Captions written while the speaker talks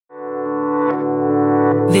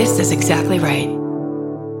This is exactly right.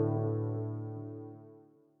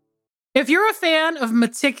 If you're a fan of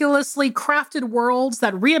meticulously crafted worlds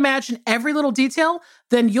that reimagine every little detail,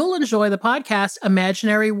 then you'll enjoy the podcast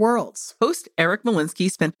Imaginary Worlds. Host Eric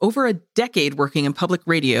Malinsky spent over a decade working in public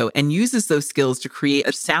radio and uses those skills to create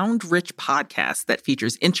a sound-rich podcast that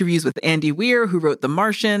features interviews with Andy Weir, who wrote The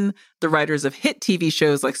Martian, the writers of hit TV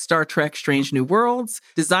shows like Star Trek: Strange New Worlds,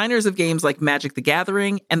 designers of games like Magic the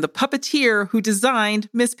Gathering, and the puppeteer who designed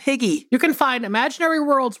Miss Piggy. You can find Imaginary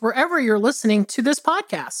Worlds wherever you're listening to this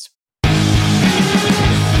podcast.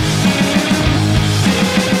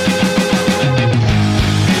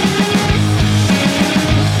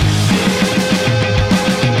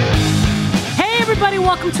 Everybody,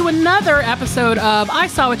 welcome to another episode of I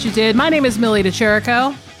Saw What You Did. My name is Millie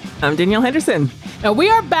DeCherico. I'm Danielle Henderson. Now, we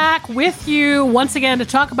are back with you once again to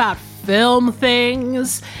talk about film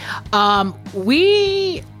things.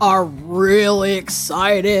 We are really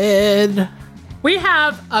excited. We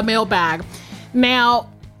have a mailbag. Now,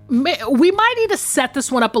 we might need to set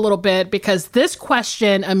this one up a little bit because this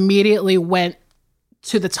question immediately went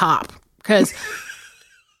to the top. Because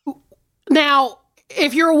now,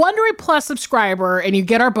 if you're a Wondery Plus subscriber and you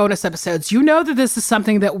get our bonus episodes, you know that this is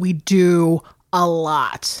something that we do a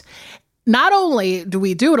lot. Not only do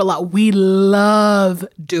we do it a lot, we love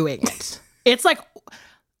doing it. It's like,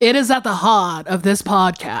 it is at the heart of this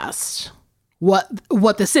podcast, what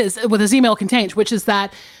this is, what this email contains, which is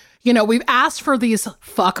that, you know, we've asked for these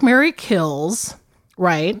fuck, marry, kills,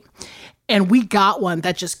 right? And we got one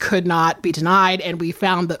that just could not be denied. And we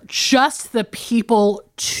found that just the people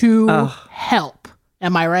to help.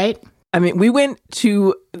 Am I right? I mean, we went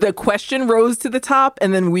to, the question rose to the top,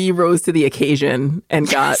 and then we rose to the occasion and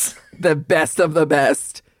got the best of the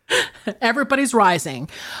best. Everybody's rising.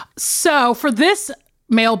 So for this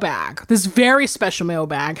mailbag, this very special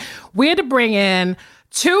mailbag, we had to bring in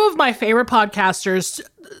two of my favorite podcasters,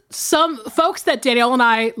 some folks that Danielle and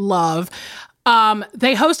I love.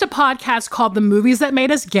 They host a podcast called The Movies That Made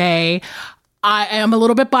Us Gay. I am a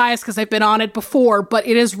little bit biased because I've been on it before, but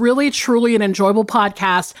it is really, truly an enjoyable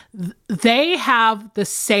podcast. They have the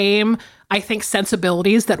same, I think,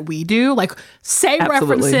 sensibilities that we do. Like, same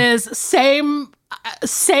Absolutely. references,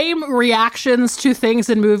 same reactions to things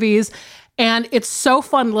in movies. And it's so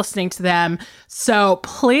fun listening to them. So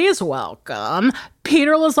please welcome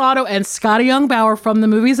Peter Lozano and Scotty Youngbauer from The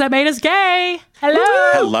Movies That Made Us Gay. Hello.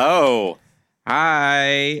 Hello.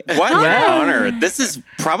 Hi. What an honor. This is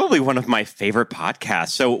probably one of my favorite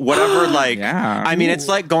podcasts. So whatever, I mean, it's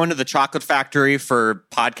like going to the chocolate factory for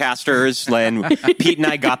podcasters. And Pete and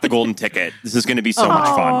I got the golden ticket. This is going to be so much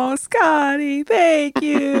fun. Oh, Scotty, thank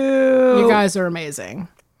you. You guys are amazing.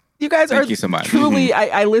 You guys Thank you so much. Truly,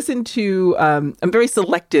 I listen to, I'm very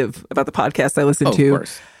selective about the podcasts I listen to. Of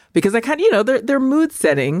course. Because I kind of, they're mood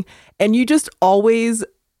setting, and you just always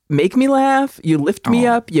make me laugh. You lift me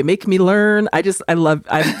up. You make me learn. I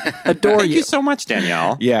adore Thank you so much,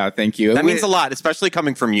 Danielle. Yeah, thank you. That means a lot, especially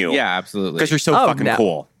coming from you. Yeah, absolutely. Because you're so fucking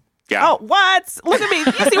cool. Yeah. Oh, what? Look at me.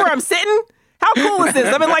 You see where I'm sitting? How cool is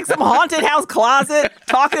this? I'm in like some haunted house closet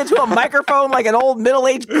talking into a microphone like an old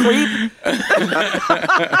middle-aged creep.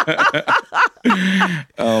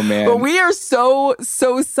 Oh, man. But we are so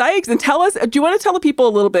psyched. And do you want to tell the people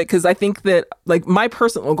a little bit? Because I think that like my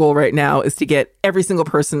personal goal right now is to get every single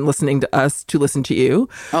person listening to us to listen to you.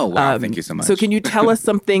 Oh, wow. Thank you so much. So can you tell us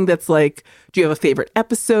something that's like, do you have a favorite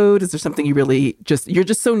episode? Is there something you really you're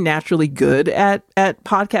just so naturally good at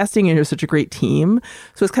podcasting, and you're such a great team.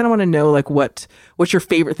 So I just kind of want to know like what's your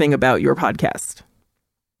favorite thing about your podcast?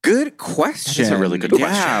 Good question. That's a really good question.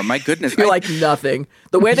 Yeah, my goodness. You're like nothing.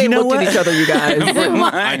 The way they looked at each other, you guys.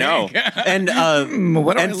 I know.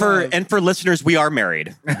 And for listeners, we are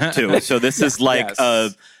married too. So this is like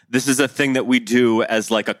Yes. this is a thing that we do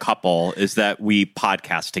as like a couple, is that we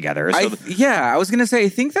podcast together. So I was going to say, I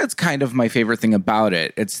think that's kind of my favorite thing about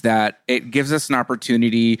it. It's that it gives us an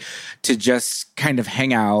opportunity to just kind of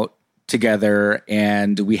hang out together,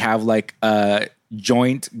 and we have like a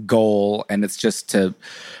joint goal, and it's just to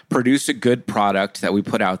produce a good product that we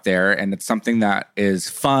put out there, and it's something that is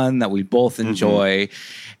fun, that we both enjoy.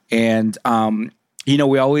 And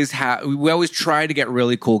we always try to get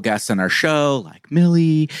really cool guests on our show, like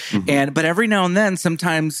Millie, but every now and then,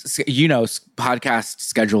 sometimes podcast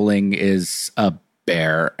scheduling is a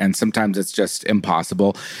bear, and sometimes it's just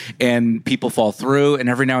impossible, and people fall through, and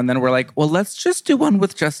every now and then we're like, well, let's just do one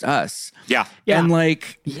with just us. yeah. And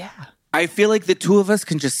I feel like the two of us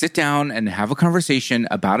can just sit down and have a conversation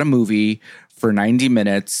about a movie for 90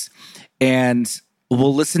 minutes, and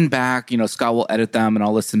we'll listen back. Scott will edit them, and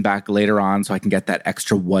I'll listen back later on so I can get that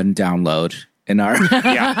extra one download. in our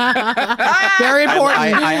very important.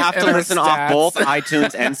 I have to listen off both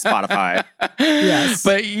iTunes and Spotify. Yes.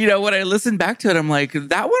 But when I listen back to it, I'm like,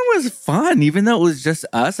 that one was fun. Even though it was just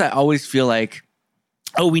us, I always feel like,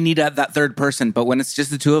 oh, we need that third person. But when it's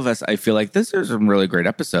just the two of us, I feel like this are some really great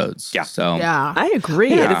episodes. Yeah. So I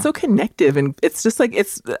agree. And it's so connective, and it's just like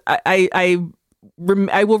I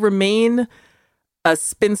will remain a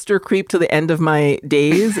spinster creep to the end of my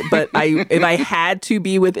days. But if I had to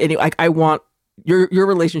be with any, I want. Your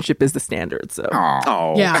relationship is the standard, so.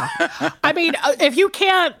 Oh. Yeah. I mean, if you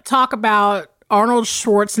can't talk about Arnold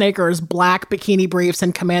Schwarzenegger's black bikini briefs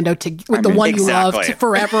and Commando with the one you loved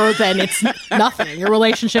forever, then it's nothing. Your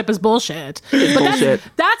relationship is bullshit. But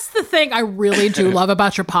that's the thing I really do love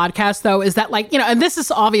about your podcast, though, is that, like, and this is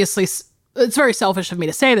obviously... It's very selfish of me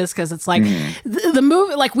to say this because it's like the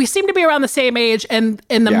movie, like, we seem to be around the same age, and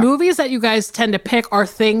the movies that you guys tend to pick are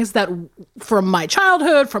things that from my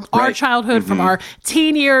childhood, from our childhood, from our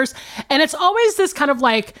teen years. And it's always this kind of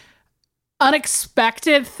like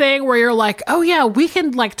unexpected thing where you're like, oh yeah, we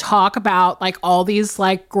can like talk about like all these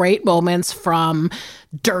like great moments from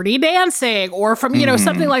Dirty Dancing or from,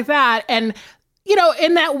 something like that. And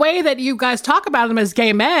in that way that you guys talk about them as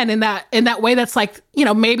gay men, in that way that's like,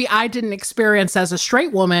 maybe I didn't experience as a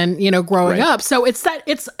straight woman, growing up. So it's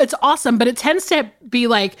awesome, but it tends to be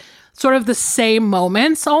like sort of the same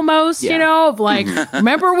moments almost, of like,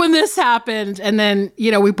 remember when this happened? And then,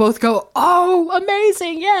 we both go, oh,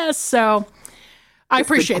 amazing. Yes. So I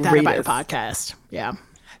appreciate that about your podcast. Yeah.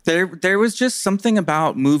 There was just something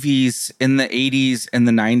about movies in the 80s and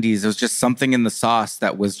the 90s. There was just something in the sauce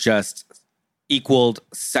that was just equaled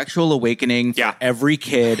sexual awakening for every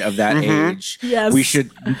kid of that age. Yes. We should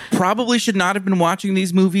not have been watching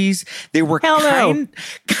these movies. They were kind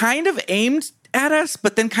of aimed at us,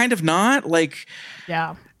 but then kind of not. Like,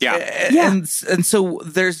 yeah. And so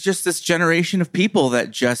there's just this generation of people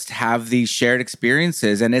that just have these shared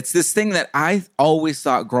experiences. And it's this thing that I always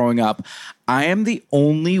thought growing up, I am the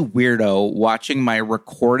only weirdo watching my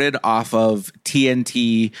recorded off of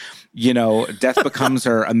TNT, Death Becomes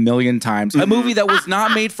Her a million times. A movie that was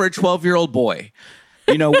not made for a 12-year-old boy.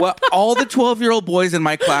 What? All the 12-year-old boys in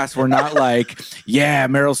my class were not like, yeah,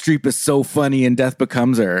 Meryl Streep is so funny in Death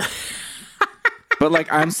Becomes Her. But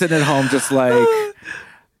like, I'm sitting at home just like,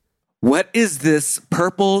 what is this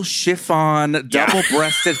purple chiffon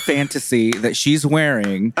double-breasted fantasy that she's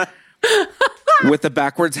wearing with a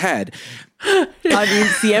backwards head? I mean,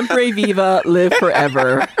 siempre viva, live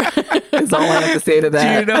forever. Is all I have to say to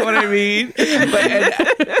that. Do you know what I mean?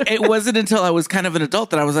 But it wasn't until I was kind of an adult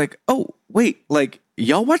that I was like, oh, wait, like,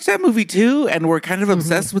 y'all watch that movie too? And we're kind of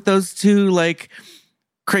obsessed with those two, like,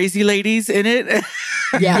 crazy ladies in it?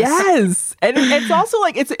 Yes. And it's also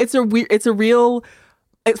like, to me,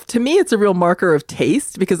 it's a real marker of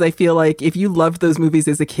taste, because I feel like if you loved those movies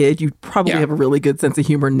as a kid, you probably have a really good sense of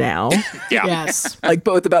humor now. Yes. Like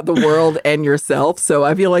both about the world and yourself. So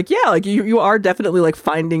I feel like, like you are definitely like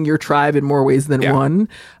finding your tribe in more ways than one.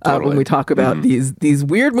 Totally. When we talk about these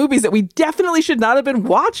weird movies that we definitely should not have been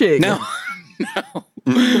watching. No.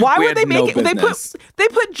 Why would they make it? They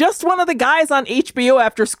put just one of the guys on HBO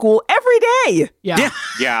after school every day.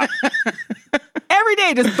 Yeah. Every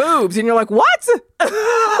day, just boobs, and you're like, what?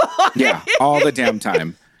 Yeah, all the damn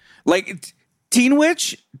time. Like Teen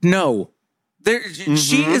Witch, no,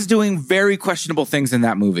 she is doing very questionable things in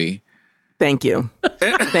that movie. Thank you.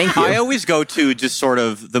 Thank you. I always go to just sort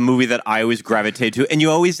of the movie that I always gravitate to, and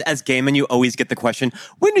you always, as gay men, you always get the question,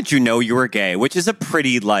 when did you know you were gay? Which is a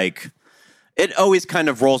pretty like. It always kind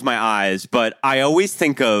of rolls my eyes, but I always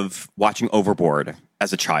think of watching Overboard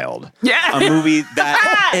as a child. Yeah. A movie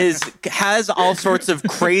that has all sorts of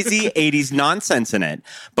crazy 80s nonsense in it.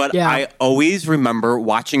 But I always remember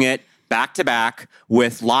watching it back to back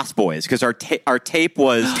with Lost Boys, because our tape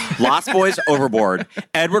was Lost Boys, Overboard,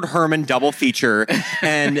 Edward Herrmann double feature.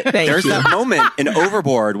 And there's that moment in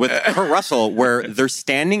Overboard with Kurt Russell where they're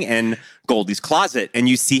standing in Goldie's closet and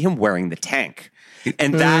you see him wearing the tank.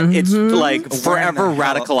 And that it's like forever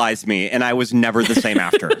radicalized me, and I was never the same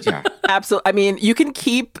after. Absolutely. I mean, you can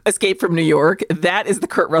keep Escape from New York. That is the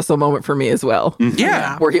Kurt Russell moment for me as well.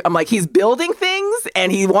 Yeah. Where I'm like, he's building things,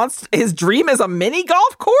 and his dream is a mini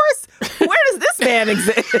golf course? Where does this man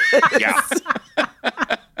exist? Yeah.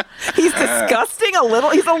 He's disgusting a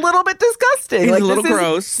little. He's a little bit disgusting. He's like, a little this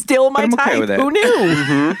gross. Is still my type. Okay. Who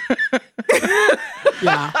knew?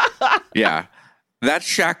 Yeah. That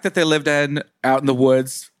shack that they lived in out in the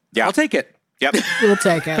woods, I'll take it. Yep. We'll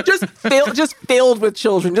take it. Just filled with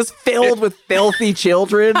children. Just filled with filthy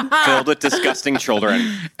children. Filled with disgusting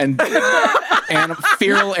children. And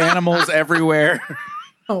feral animals everywhere.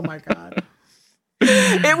 Oh, my God.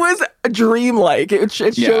 It was dreamlike. It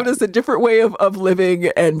showed us a different way of living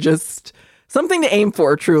and just something to aim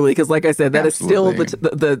for, truly. Because, like I said, that Absolutely. Is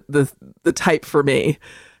still the type for me.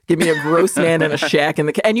 Give me a gross man in a shack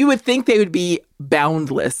and you would think they would be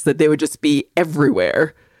boundless, that they would just be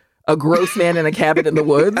everywhere. A gross man in a cabin in the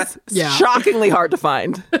woods. Shockingly hard to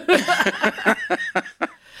find.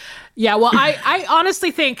 Yeah, well, I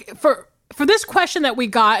honestly think for this question that we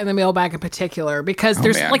got in the mailbag in particular, because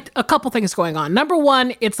there's like a couple things going on. Number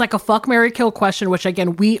one, it's like a fuck, marry, kill question, which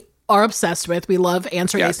again, we are obsessed with. We love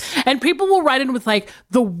answering these. And people will write in with like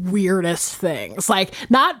the weirdest things, like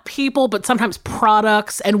not people, but sometimes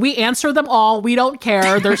products. And we answer them all. We don't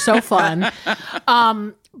care. They're so fun.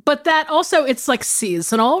 But that also, it's like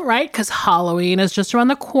seasonal, right? Because Halloween is just around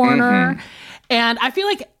the corner. Mm-hmm. And I feel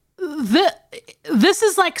like this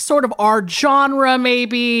is like sort of our genre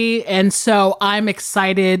maybe. And so I'm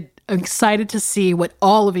excited to see what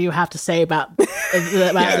all of you have to say about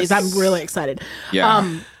these. I'm really excited.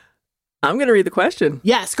 Yeah. I'm going to read the question.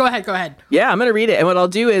 Yes, go ahead. Yeah, I'm going to read it. And what I'll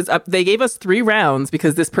do is they gave us 3 rounds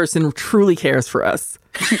because this person truly cares for us.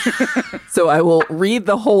 So I will read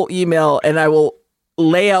the whole email and I will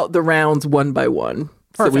lay out the rounds one by one.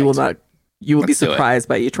 Perfect. So you will be surprised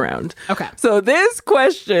by each round. Okay. So this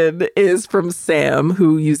question is from Sam,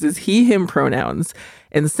 who uses he, him pronouns.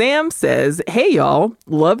 And Sam says, hey, y'all,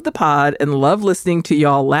 love the pod and love listening to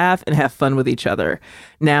y'all laugh and have fun with each other.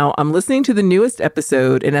 Now, I'm listening to the newest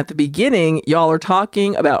episode, and at the beginning, y'all are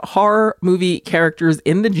talking about horror movie characters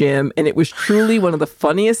in the gym, and it was truly one of the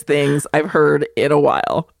funniest things I've heard in a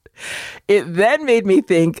while. It then made me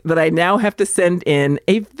think that I now have to send in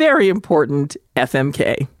a very important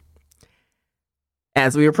FMK.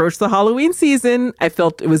 As we approach the Halloween season, I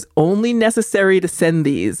felt it was only necessary to send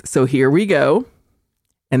these, so here we go.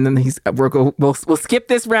 And then we'll skip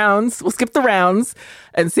this rounds. We'll skip the rounds.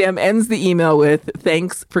 And Sam ends the email with,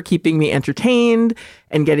 thanks for keeping me entertained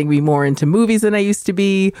and getting me more into movies than I used to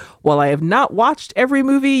be. While I have not watched every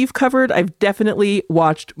movie you've covered, I've definitely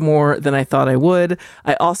watched more than I thought I would.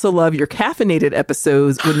 I also love your caffeinated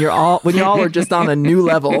episodes when y'all are just on a new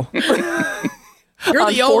level.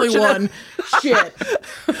 You're the only one. Shit.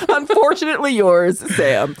 Unfortunately yours,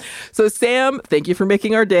 Sam. So Sam, thank you for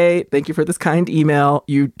making our day. Thank you for this kind email.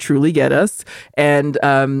 You truly get us. And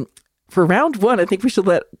for round one, I think we're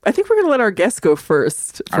going to let our guests go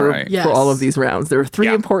first for all of these rounds. There are 3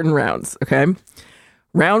 important rounds. Okay.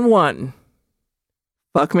 Round 1,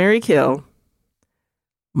 fuck, marry, kill,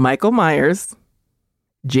 Michael Myers,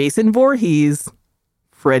 Jason Voorhees,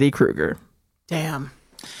 Freddy Krueger. Damn.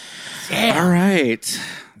 All right.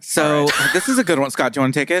 So this is a good one. Scott, do you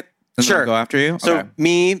want to take it? And sure. Then I'll go after you. So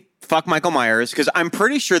me, fuck Michael Myers, because I'm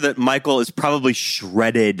pretty sure that Michael is probably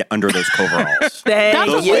shredded under those coveralls. That's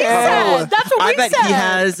what we said. I bet he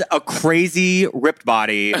has a crazy ripped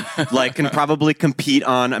body, like can probably compete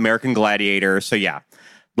on American Gladiator. So yeah.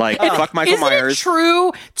 Like, fuck Michael Myers. Is it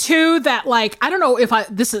true, too, that, like, I don't know if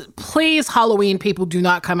please, Halloween people, do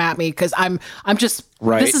not come at me, because I'm just,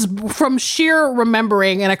 this is from sheer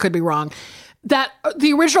remembering, and I could be wrong, that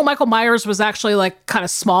the original Michael Myers was actually, like, kind of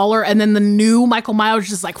smaller, and then the new Michael Myers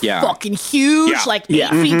is, like, fucking huge, like 8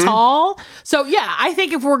 feet tall. So, yeah, I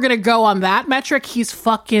think if we're going to go on that metric, he's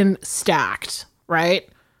fucking stacked, right?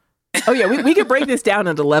 Oh, yeah, we could break this down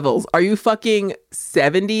into levels. Are you fucking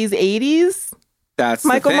 70s, 80s? That's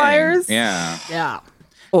Michael Myers? Yeah. Yeah.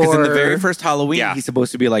 Because in the very first Halloween, he's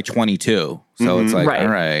supposed to be like 22. So it's like, all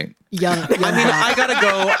right. Young. I mean, I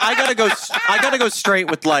gotta go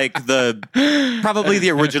straight with like probably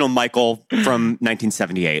the original Michael from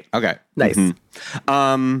 1978. Okay. Nice.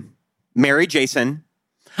 Mm-hmm. Marry Jason.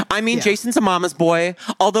 I mean, Jason's a mama's boy.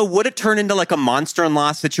 Although, would it turn into like a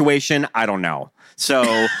monster-in-law situation? I don't know.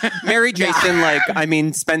 So, marry Jason, like, I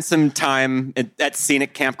mean, spend some time at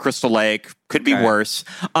scenic Camp Crystal Lake. Could be worse.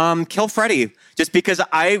 Kill Freddy, just because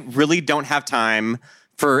I really don't have time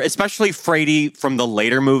for, especially Freddy from the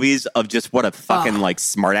later movies, of just what a fucking, like,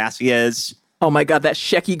 smartass he is. Oh my God, that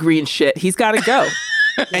Shecky Green shit. He's got to go.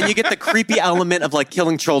 And you get the creepy element of, like,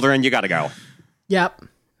 killing children. You got to go. Yep.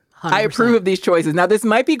 100%. I approve of these choices. Now, this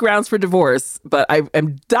might be grounds for divorce, but I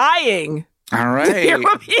am dying. All right.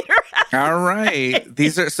 All right.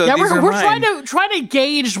 These are we're trying to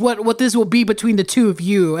gauge what this will be between the two of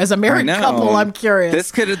you as a married couple. I'm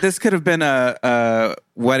curious. This could have been a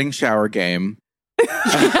wedding shower game.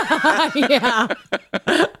 Yeah.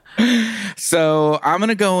 So I'm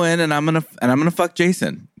gonna go in and I'm gonna fuck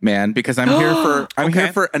Jason, man, because I'm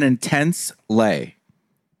here for an intense lay.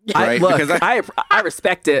 Right? I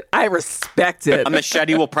respect it. I respect it. A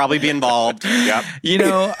machete will probably be involved. Yep. You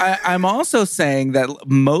know, I'm also saying that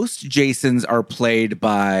most Jasons are played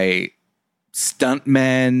by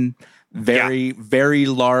stuntmen, very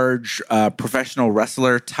large professional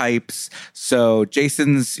wrestler types. So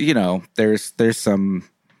Jason's, there's some.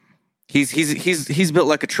 He's built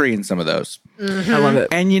like a tree in some of those. Mm-hmm. I love it.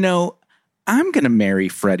 And I'm gonna marry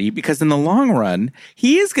Freddie because in the long run,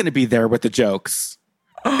 he is gonna be there with the jokes.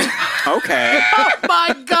 Okay. Oh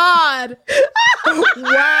my God.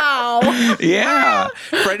 Wow. Yeah.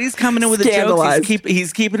 Freddie's coming in with the jokes.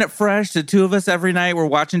 He's keeping it fresh. The two of us every night, we're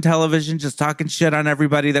watching television, just talking shit on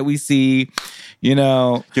everybody that we see. You're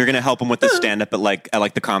going to help him with the stand-up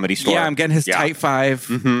at the Comedy Store. Yeah, I'm getting his tight five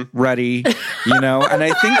ready, And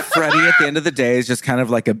I think Freddie at the end of the day is just kind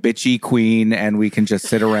of like a bitchy queen, and we can just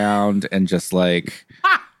sit around and just like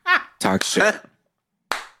talk shit.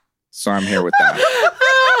 So I'm here with that.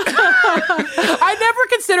 I never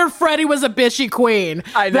considered Freddie was a bitchy queen.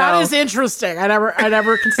 I know. That is interesting. I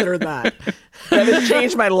never considered that. That has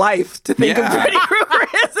changed my life to think of Freddie Krueger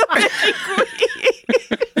as a bitchy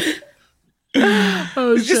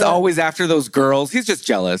queen. He's just always after those girls. He's just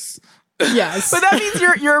jealous. Yes. But that means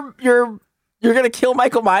you're going to kill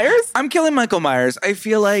Michael Myers? I'm killing Michael Myers. I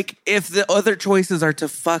feel like if the other choices are to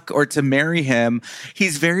fuck or to marry him,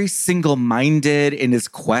 he's very single-minded in his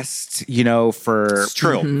quest, for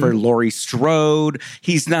Laurie Strode.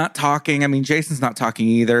 He's not talking. I mean, Jason's not talking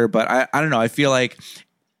either, but I don't know. I feel like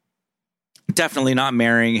definitely not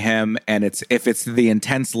marrying him. And if it's the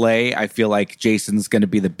intense lay, I feel like Jason's going to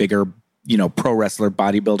be the bigger pro wrestler,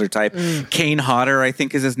 bodybuilder type. Kane Hodder, I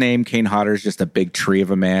think is his name. Kane Hodder is just a big tree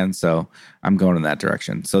of a man. So I'm going in that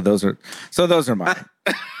direction. So those are mine.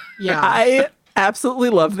 Yeah. I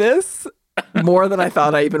absolutely love this more than I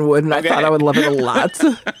thought I even would. And I thought I would love it a lot.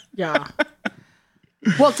 Yeah.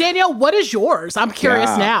 Well, Danielle, what is yours? I'm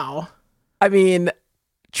curious now. I mean,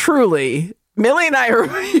 truly, Millie and I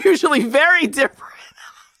are usually very different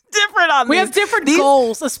on we these. have different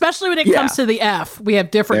goals, especially when it comes to the F. We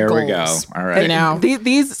have different goals. There we go. All right.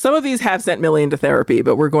 These some of these have sent Millie into therapy,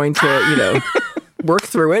 but we're going to, work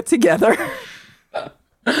through it together.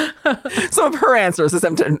 Some of her answers have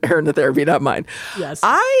sent her into therapy, not mine. Yes.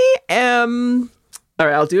 I am... All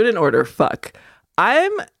right, I'll do it in order. Fuck.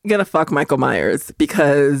 I'm going to fuck Michael Myers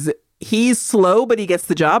because he's slow, but he gets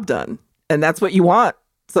the job done. And that's what you want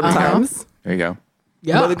sometimes. There you go.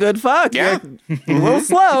 Yeah. With a good fuck. Yeah. A little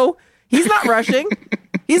slow. He's not rushing.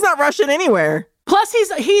 He's not rushing anywhere. Plus,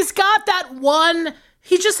 he's got that one...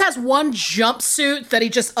 He just has one jumpsuit that he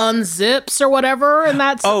just unzips or whatever, and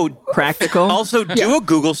that's practical. Also, do a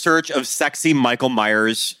Google search of sexy Michael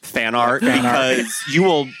Myers fan art because you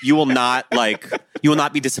will not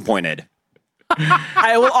be disappointed.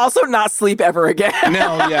 I will also not sleep ever again.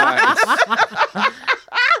 No, yeah.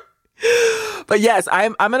 But yes,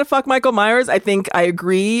 I'm gonna fuck Michael Myers. I think I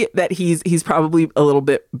agree that he's probably a little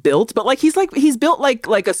bit built, but he's built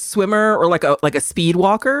like a swimmer or like a speed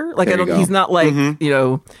walker. Like he's not like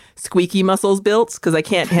squeaky muscles built because I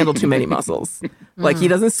can't handle too many muscles. Like he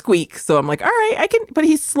doesn't squeak, so I'm like, all right, I can. But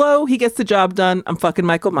he's slow. He gets the job done. I'm fucking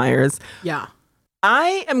Michael Myers. Yeah.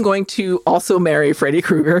 I am going to also marry Freddy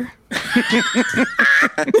Krueger.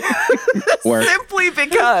 Simply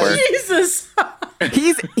because Jesus.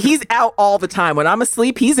 he's out all the time. When I'm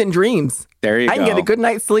asleep, he's in dreams. There you go. I can get a good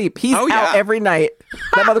night's sleep. He's out every night.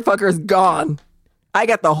 That motherfucker is gone. I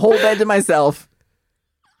got the whole bed to myself.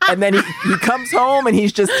 And then he comes home and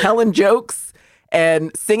he's just telling jokes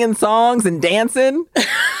and singing songs and dancing.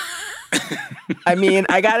 I mean,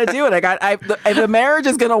 I got to do it. If the marriage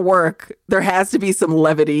is going to work, there has to be some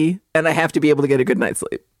levity and I have to be able to get a good night's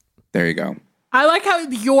sleep. There you go. I like how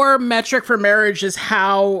your metric for marriage is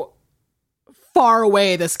how far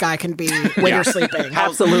away this guy can be when you're sleeping.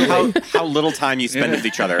 Absolutely. How little time you spend with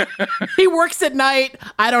each other. He works at night.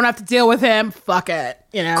 I don't have to deal with him. Fuck it.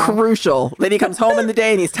 Crucial. Then he comes home in the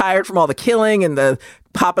day and he's tired from all the killing and the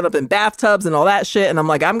popping up in bathtubs and all that shit. And I'm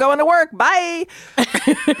like, I'm going to work. Bye.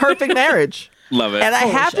 Perfect marriage. Love it. And I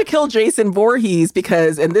have to kill Jason Voorhees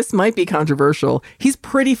because, and this might be controversial, he's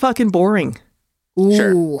pretty fucking boring.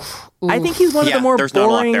 Ooh. I think he's one of the more there's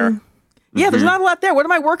boring. Not a lot there. Yeah, there's not a lot there. What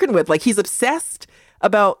am I working with? Like he's obsessed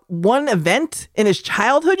about one event in his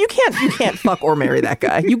childhood. You can't fuck or marry that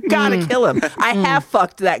guy. You gotta kill him. I have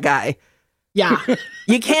fucked that guy. Yeah.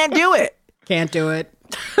 You can't do it. Can't do it.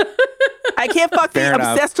 I can't fuck the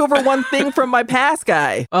obsessed over one thing from my past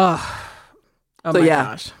guy. Oh my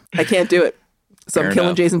gosh. I can't do it. So I'm killing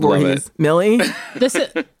enough. Jason Voorhees. Millie, This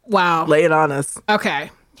is wow. lay it on us. Okay.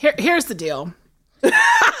 Here's the deal.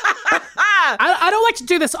 I don't like to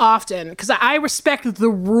do this often because I respect the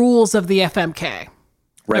rules of the FMK.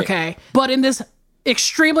 Right. Okay. But in this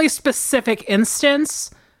extremely specific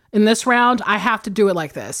instance, in this round, I have to do it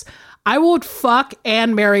like this. I would fuck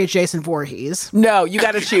and marry Jason Voorhees. No, you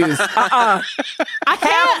got to choose. I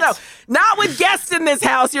can't. No. Not with guests in this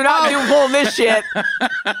house. You're not doing pulling this shit.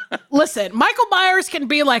 Listen, Michael Myers can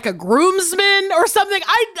be like a groomsman or something.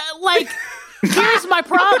 Here's my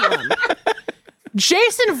problem.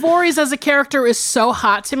 Jason Voorhees as a character is so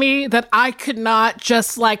hot to me that I could not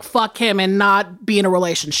just like fuck him and not be in a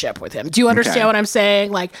relationship with him. Do you understand what I'm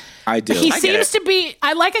saying? Like, I do.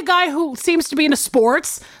 I like a guy who seems to be into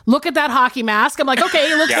sports. Look at that hockey mask. I'm like, okay,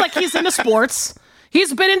 he looks like he's into sports.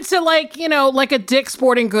 He's been into like a Dick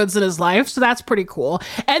Sporting Goods in his life, so that's pretty cool.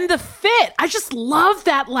 And the fit, I just love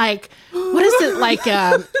that. Like, what is it like?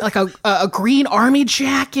 Like a green army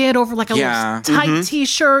jacket over like a little tight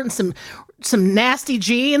t-shirt and some nasty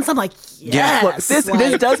jeans. I'm like, yes. Look,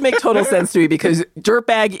 this does make total sense to me because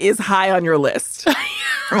dirtbag is high on your list.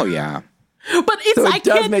 Oh yeah. But it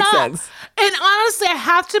does make sense. And honestly, I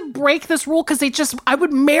have to break this rule because I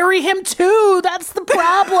would marry him too. That's the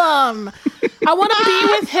problem. I want to be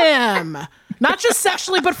with him. Not just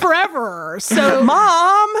sexually, but forever. So,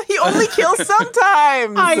 Mom, he only kills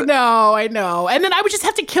sometimes. I know. And then I would just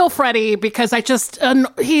have to kill Freddy because he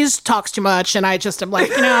talks too much, and I just am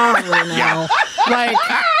like, I don't really know. Like,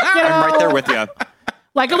 I'm right there with you.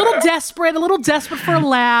 Like a little desperate for a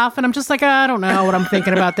laugh, and I'm just like, I don't know what I'm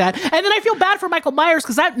thinking about that. And then I feel bad for Michael Myers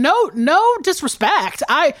because no disrespect.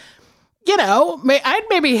 I'd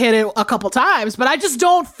maybe hit it a couple times, but I just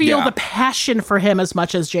don't feel the passion for him as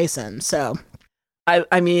much as Jason. So,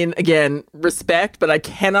 I mean, again, respect, but I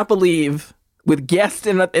cannot believe with guests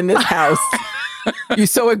in this house, you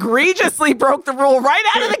so egregiously broke the rule right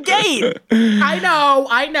out of the gate. I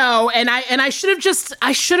know, and I should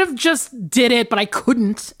have just did it, but I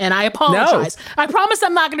couldn't, and I apologize. No. I promise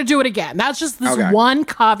I'm not going to do it again. That's just this one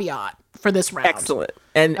caveat for this round. Excellent.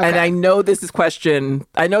 And I know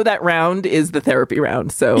I know that round is the therapy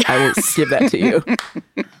round, so I will give that to you.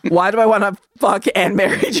 Why do I want to fuck and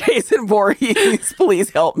marry Jason Voorhees? Please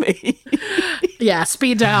help me. Yeah,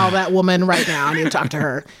 speed dial that woman right now. I need to talk to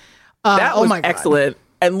her. That was excellent.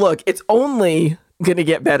 And look, it's only going to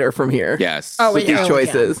get better from here. Yes. With these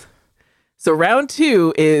choices. Okay. So round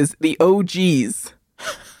 2 is the OGs.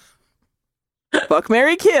 Fuck,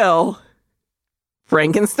 marry, kill.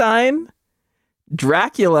 Frankenstein,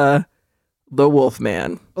 Dracula, the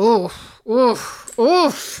Wolfman. Oof.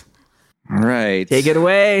 All right. Take it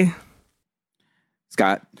away.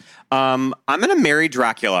 Scott. I'm going to marry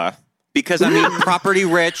Dracula because, property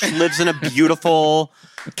rich, lives in a beautiful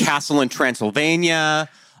castle in Transylvania.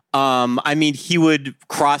 He would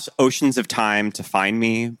cross oceans of time to find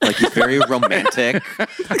me. Like, he's very romantic.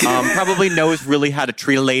 Probably knows really how to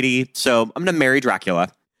treat a lady. So I'm going to marry Dracula.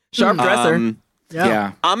 Sharp dresser.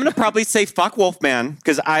 Yeah. I'm going to probably say fuck Wolfman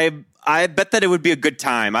because I bet that it would be a good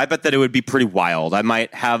time. I bet that it would be pretty wild. I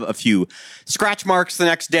might have a few scratch marks the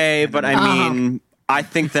next day, but I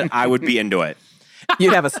think that I would be into it.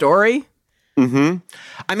 You'd have a story?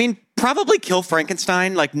 Mm-hmm. Probably kill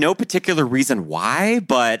Frankenstein. Like, no particular reason why,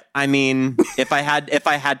 but if I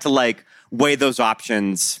had to like weigh those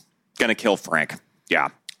options, gonna kill Frank. Yeah.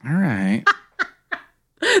 All right.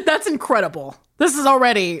 That's incredible. This is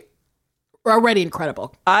already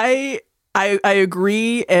incredible. I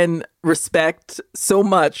agree and respect so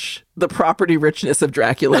much the property richness of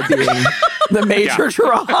Dracula being the major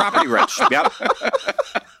draw. Property rich. Yep.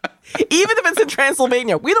 Even if it's in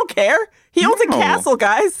Transylvania, we don't care. He owns a castle,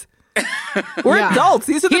 guys. We're adults.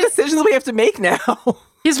 These are the decisions we have to make now.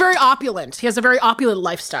 He's very opulent. He has a very opulent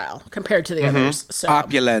lifestyle compared to the others. So.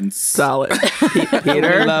 Opulence. Solid.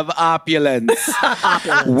 Peter? We love opulence.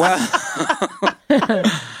 Well,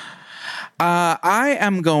 I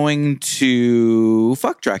am going to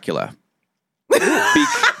fuck Dracula.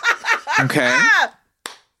 Okay.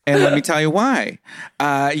 And let me tell you why.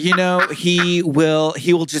 He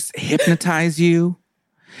will just hypnotize you.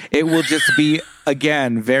 It will just be,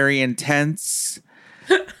 again, very intense,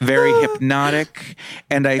 very hypnotic.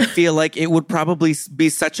 And I feel like it would probably be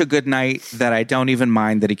such a good night that I don't even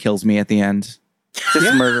mind that he kills me at the end.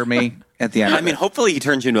 Just murder me at the end. Hopefully he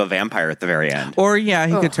turns you into a vampire at the very end. Or, he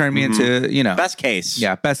could turn me into, Best case.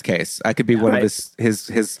 Yeah, best case. I could be one of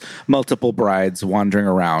his multiple brides wandering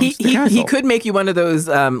around. He could make you one of those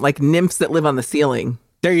nymphs that live on the ceiling.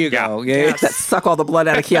 There you go. Yeah. That suck all the blood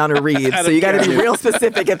out of Keanu Reeves. So you got to be real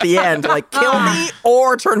specific at the end. Like, kill me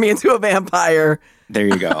or turn me into a vampire. There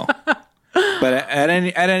you go. But at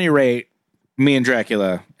any rate, me and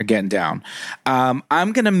Dracula are getting down. I'm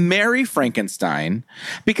going to marry Frankenstein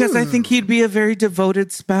because I think he'd be a very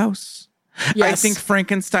devoted spouse. Yes. I think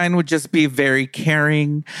Frankenstein would just be very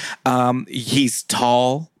caring. He's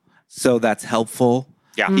tall, so that's helpful.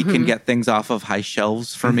 Yeah. He can get things off of high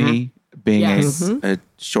shelves for me, being a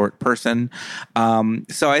short person.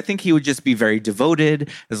 So I think he would just be very devoted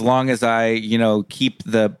as long as I, keep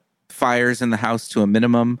the fires in the house to a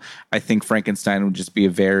minimum. I think Frankenstein would just be a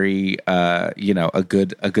very, a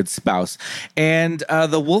good spouse. And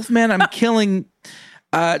the Wolfman I'm killing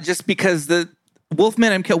just because the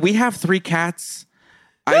Wolfman I'm killing, we have 3 cats.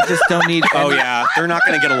 I just don't need. They're not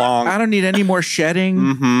going to get along. I don't need any more shedding.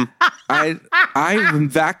 Mm-hmm. I'm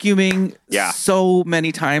vacuuming so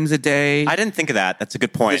many times a day. I didn't think of that. That's a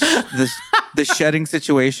good point. The shedding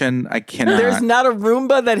situation, I cannot. There's not a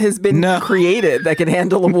Roomba that has been created that can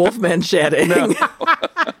handle a Wolfman shedding. No.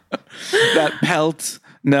 That pelt.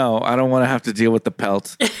 No, I don't want to have to deal with the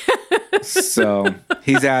pelt. So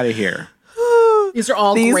he's out of here. These are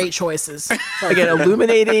all great choices. Again,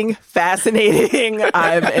 illuminating, fascinating.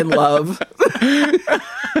 I'm in love.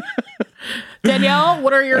 Danielle,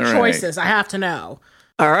 what are your choices? I have to know.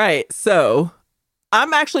 All right. So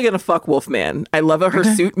I'm actually going to fuck Wolfman. I love a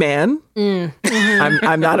hirsute man.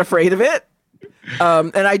 I'm not afraid of it.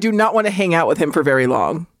 And I do not want to hang out with him for very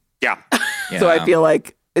long. Yeah. So I feel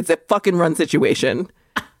like it's a fucking run situation.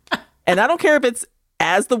 And I don't care if it's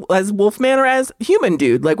as Wolfman or as human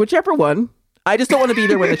dude, like whichever one. I just don't want to be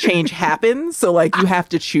there when the change happens. So like you have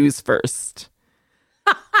to choose first.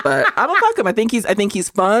 But I don't fuck him. I think he's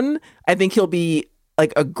fun. I think he'll be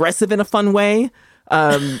like aggressive in a fun way.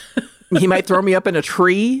 He might throw me up in a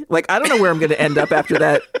tree. Like I don't know where I'm going to end up after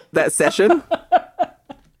that session.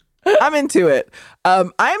 I'm into it. I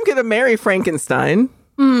am going to marry Frankenstein.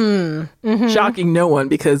 Shocking no one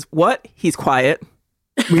because he's quiet.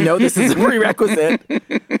 We know this is a prerequisite.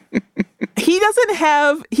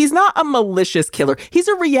 He's not a malicious killer. He's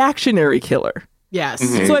a reactionary killer. Yes.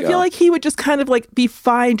 So I feel like he would just kind of like be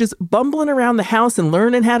fine just bumbling around the house and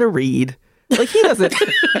learning how to read. Like he doesn't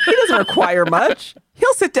require much.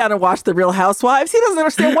 He'll sit down and watch The Real Housewives. He doesn't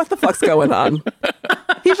understand what the fuck's going on.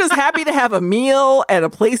 He's just happy to have a meal and a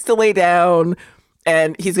place to lay down.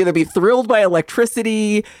 And he's going to be thrilled by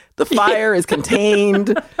electricity. The fire is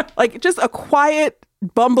contained. Like just a quiet,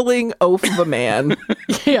 bumbling oaf of a man.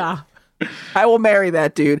 Yeah. I will marry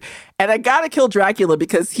that dude. And I got to kill Dracula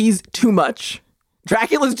because he's too much.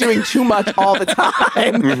 Dracula's doing too much all the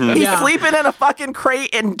time. He's sleeping in a fucking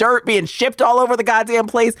crate in dirt being shipped all over the goddamn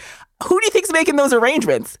place. Who do you think's making those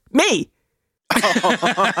arrangements? Me.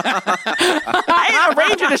 I ain't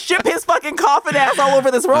arranging to ship his fucking coffin ass all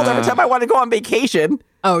over this world every time I want to go on vacation.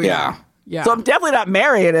 Oh, yeah. So I'm definitely not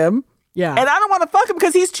marrying him. Yeah. And I don't want to fuck him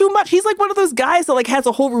because he's too much. He's like one of those guys that like has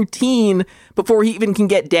a whole routine before he even can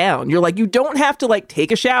get down. You're like, you don't have to like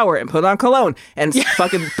take a shower and put on cologne and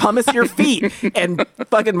fucking pumice your feet and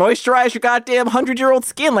fucking moisturize your goddamn 100-year-old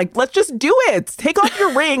skin. Like, let's just do it. Take off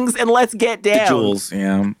your rings and let's get down. The jewels,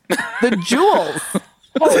 yeah. The jewels.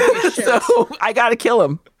 So I got to kill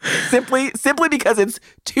him simply because it's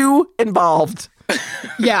too involved.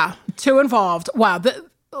 Yeah, too involved. Wow.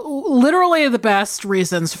 Literally the best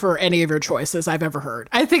reasons for any of your choices I've ever heard.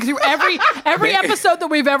 I think through every episode that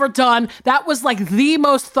we've ever done, that was like the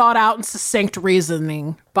most thought out and succinct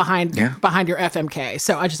reasoning behind your FMK.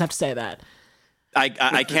 So I just have to say that.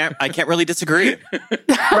 I can't really disagree.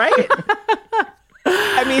 Right?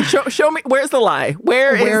 I mean, show me, where's the lie?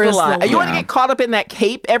 Where is the lie? You want to get caught up in that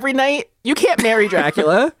cape every night? You can't marry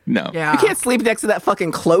Dracula. No. Yeah. You can't sleep next to that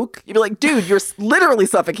fucking cloak. You'd be like, dude, you're literally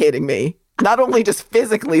suffocating me. Not only just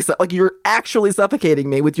physically, like you're actually suffocating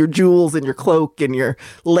me with your jewels and your cloak and your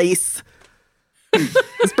lace.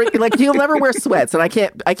 Like you'll never wear sweats, and I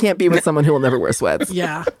can't be with someone who will never wear sweats.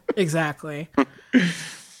 Yeah, exactly.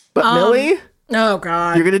 But Millie, oh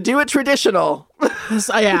god, you're gonna do it traditional. No,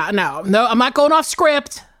 I'm not going off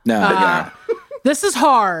script. No, this is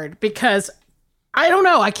hard because I don't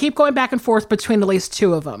know. I keep going back and forth between at least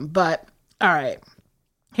 2 of them. But all right,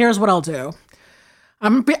 here's what I'll do.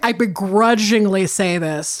 I begrudgingly say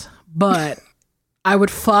this, but I would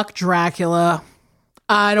fuck Dracula.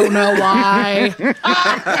 I don't know why.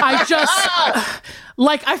 I just,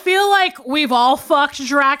 like, I feel like we've all fucked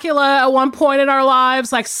Dracula at one point in our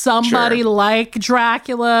lives. Like, somebody like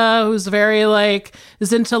Dracula who's very, like,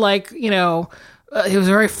 is into, like, he was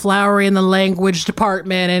very flowery in the language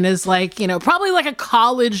department and is, like, probably like a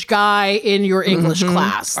college guy in your English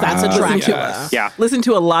class. That's a Dracula. Yeah. Listen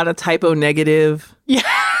to a lot of typo negative.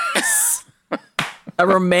 Yes. A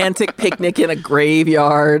romantic picnic in a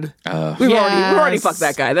graveyard. We've already fucked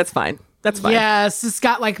that guy. That's fine. That's fine. Yes, it's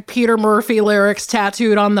got like Peter Murphy lyrics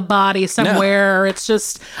tattooed on the body somewhere. No. It's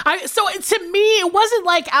just, to me, it wasn't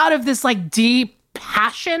like out of this like deep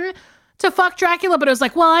passion to fuck Dracula, but it was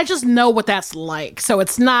like, well, I just know what that's like, so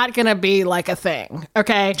it's not gonna be like a thing.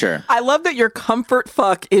 Okay, Sure. I love that your comfort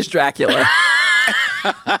fuck is Dracula.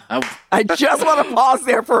 I just want to pause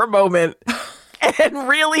there for a moment and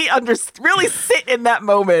really sit in that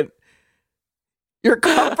moment. Your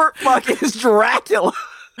comfort fuck is Dracula.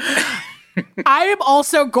 I am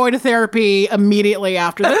also going to therapy immediately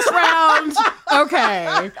after this round.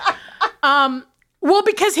 Okay. Well,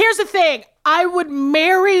 because here's the thing. I would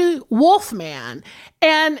marry Wolfman,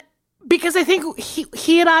 and because I think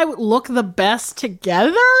he and I would look the best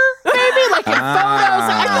together, maybe, like in photos.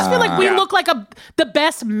 I just feel like we look like the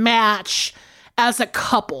best match as a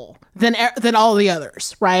couple than all the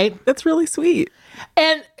others, right? That's really sweet.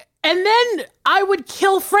 And then I would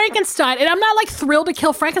kill Frankenstein. And I'm not like thrilled to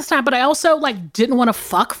kill Frankenstein, but I also like didn't want to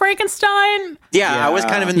fuck Frankenstein. Yeah, I was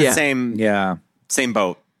kind of in the same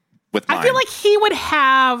boat with mine. I feel like he would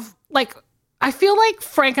have I feel like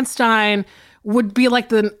Frankenstein would be like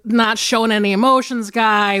the not showing any emotions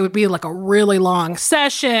guy. It would be like a really long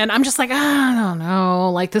session. I'm just like, I don't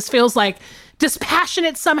know. Like this feels like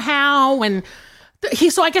dispassionate somehow. And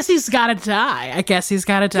so I guess he's got to die.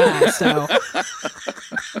 So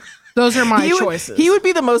those are my choices. He would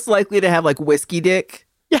be the most likely to have like whiskey dick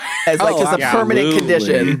as like just a permanent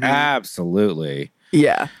condition. Absolutely.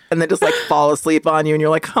 Yeah. And then just like fall asleep on you and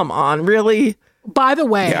you're like, come on, really? By the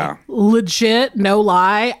way, legit, no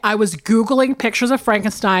lie, I was Googling pictures of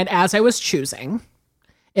Frankenstein as I was choosing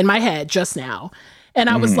in my head just now. And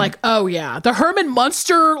I was like, oh, yeah, the Herman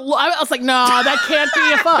Munster. I was like, no, that can't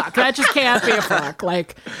be a fuck. That just can't be a fuck.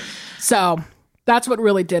 Like, so that's what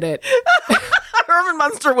really did it. Herman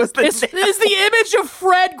Munster was the... It's the image of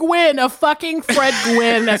Fred Gwynn, of fucking Fred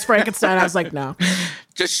Gwynn as Frankenstein. I was like, no.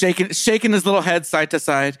 Just shaking his little head side to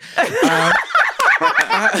side.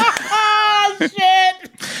 Shit.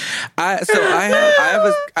 So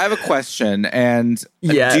I have a question, and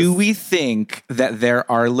do we think that there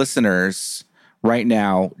are listeners right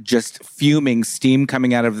now just fuming, steam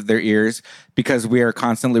coming out of their ears because we are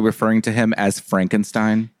constantly referring to him as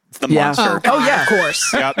Frankenstein? It's the monster. Oh yeah, of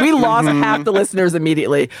course. Yep. We lost half the listeners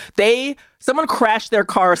immediately. Someone crashed their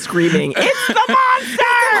car screaming, "It's the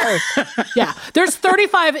monster!" Yeah, there's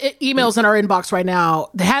 35 emails in our inbox right now.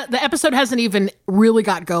 The episode hasn't even really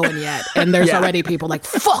got going yet, and there's already people like,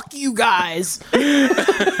 "Fuck you guys."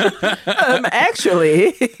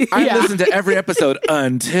 Actually, I listened to every episode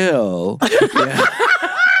until.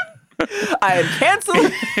 I am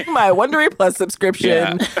canceling my Wondery Plus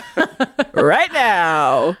subscription right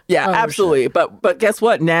now. Yeah, absolutely. Shit. But guess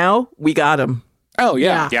what? Now we got him. Oh,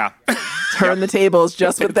 yeah. Turn the tables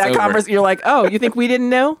just with that conversation. You're like, oh, you think we didn't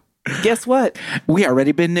know? Guess what? We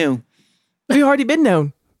already been new. We already been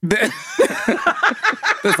known. This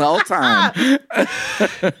whole time.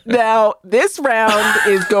 Now, this round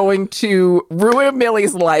is going to ruin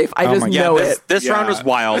Millie's life. I just know it. This round was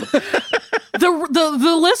wild.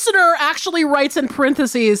 The listener actually writes in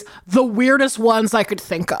parentheses the weirdest ones I could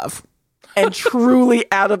think of. And truly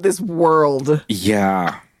out of this world.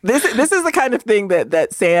 Yeah. This is the kind of thing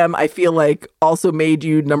that Sam, I feel like, also made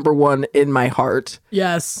you number one in my heart.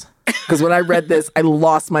 Yes. Because when I read this, I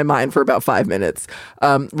lost my mind for about 5 minutes.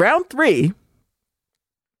 Round 3.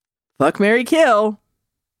 Fuck, marry, kill.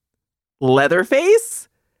 Leatherface.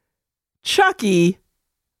 Chucky.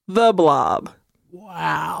 The Blob.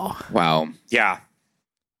 Wow. Yeah.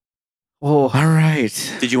 Oh, all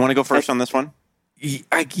right. Did you want to go first on this one?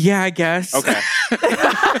 I guess. Okay.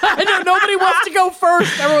 I know nobody wants to go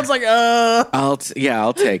first. Everyone's like, I'll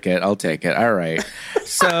take it. All right.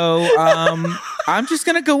 So, I'm just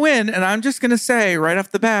gonna go in and I'm just gonna say right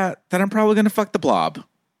off the bat that I'm probably gonna fuck the Blob.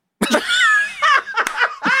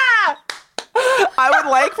 I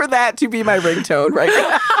would like for that to be my ringtone right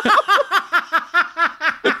now.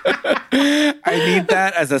 I need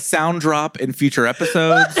that as a sound drop in future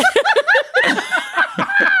episodes.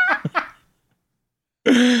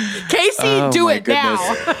 Casey, do it now.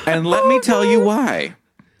 And let me tell you why.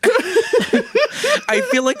 I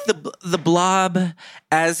feel like the Blob,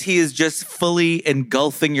 as he is just fully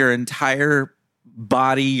engulfing your entire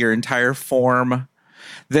body, your entire form,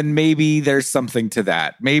 then maybe there's something to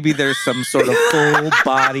that. Maybe there's some sort of full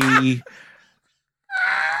body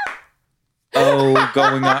going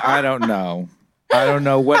on. I don't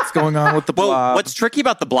know what's going on with the Blob. Well, what's tricky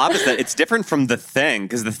about the Blob is that it's different from the Thing,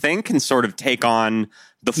 because the Thing can sort of take on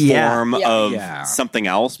the form of something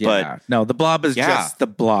else. But no, the Blob is just the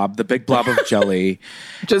Blob, the big blob of jelly.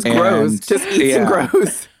 Just grows. Just eats and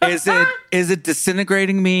grows. Is it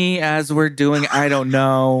disintegrating me as we're doing? I don't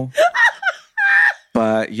know.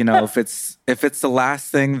 But if it's the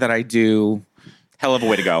last thing that I do, hell of a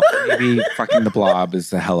way to go. Maybe fucking the Blob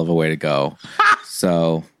is a hell of a way to go.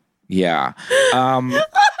 So, yeah.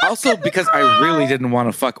 Also, because I really didn't want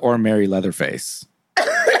to fuck or marry Leatherface.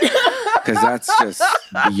 Because that's just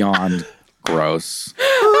beyond gross.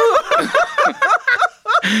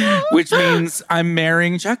 Which means I'm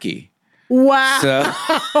marrying Chucky. Wow. So,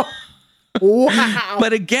 wow.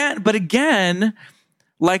 But again,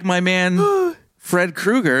 like my man Fred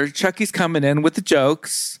Krueger, Chucky's coming in with the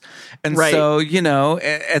jokes. And so,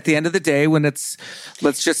 at the end of the day, when it's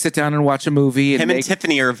let's just sit down and watch a movie. And and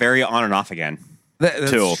Tiffany are very on and off again.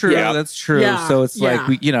 That's too. true. Yeah. That's true. Yeah. So it's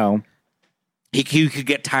like, he could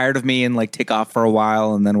get tired of me and like take off for a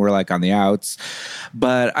while, and then we're like on the outs.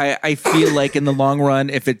 But I feel like in the long run,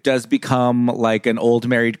 if it does become like an old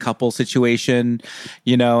married couple situation,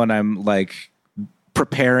 and I'm like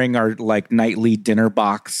preparing our like nightly dinner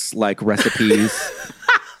box like recipes,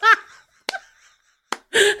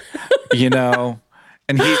 and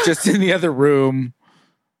he's just in the other room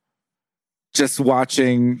just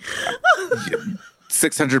watching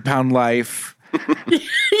 600-Pound Life.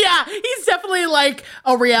 Yeah, he's definitely like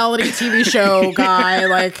a reality TV show guy.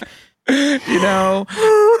 Like, and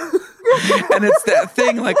it's that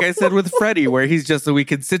thing, like I said with Freddie, where he's just so we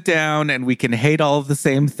can sit down and we can hate all of the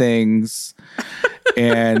same things.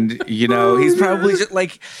 And, he's probably just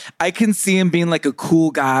like, I can see him being like a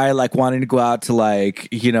cool guy, like wanting to go out to like,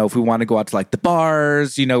 if we want to go out to like the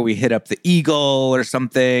bars, we hit up the Eagle or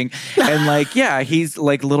something. And like, yeah, he's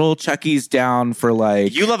like little Chucky's down for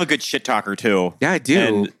like. You love a good shit talker too. Yeah, I do.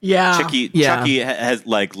 And Chucky has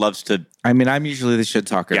like loves to. I mean, I'm usually the shit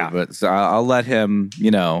talker, but so I'll let him,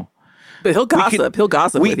 But he'll gossip. He'll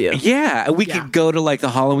gossip with you. Yeah. We could go to like the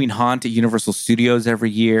Halloween haunt at Universal Studios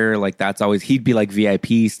every year. Like that's always, he'd be like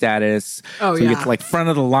VIP status. Oh, so he gets like front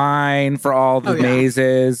of the line for all the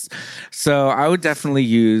mazes. So I would definitely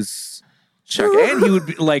use Chuck. And he would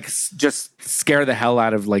be like just scare the hell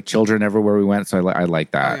out of like children everywhere we went. So I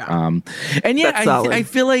like that. And I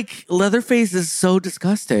feel like Leatherface is so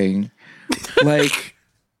disgusting. Like...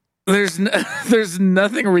 There's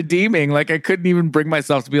nothing redeeming. Like I couldn't even bring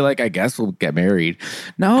myself to be like, I guess we'll get married.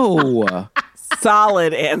 No.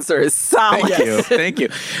 Solid answer. Solid. Thank you.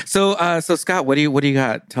 So Scott, what do you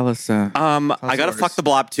got? Tell us. I gotta fuck the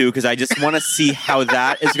Blob too because I just want to see how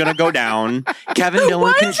that is gonna go down. Kevin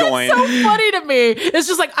Dillon can join. So funny to me. It's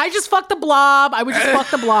just like I just fucked the Blob. I would just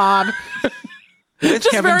fuck the Blob. With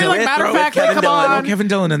just Kevin very Dillon. like matter of fact, Kevin come Dillon. on. Throw Kevin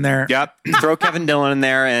Dillon in there. Yep. Throw Kevin Dillon in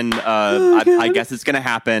there, and I guess it's going to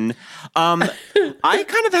happen. I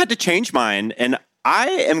kind of had to change mine, and I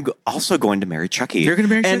am also going to marry Chucky. You're going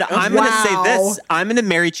to marry Chucky? And I'm going to say this. I'm going to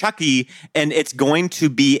marry Chucky, and it's going to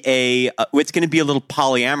be a little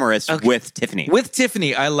polyamorous with Tiffany. With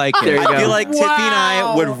Tiffany. I like it. I feel like Tiffany and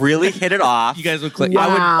I would really hit it off. You guys would click.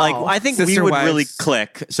 Wow. I think Sister we would wives. really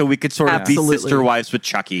click, so we could sort of be sister wives with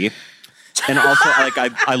Chucky. And also, like,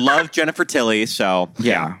 I love Jennifer Tilly, so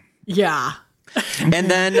Yeah. Yeah. And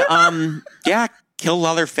then, kill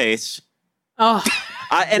Leatherface. Oh.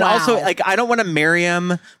 And also, like, I don't want to marry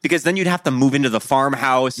him because then you'd have to move into the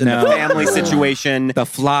farmhouse and the family situation. The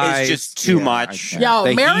flies. It's just too much.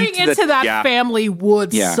 Yo, marrying into that family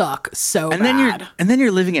would suck so bad. Then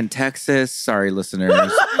you're living in Texas. Sorry,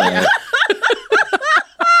 listeners.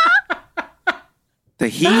 The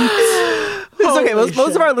heat. It's okay.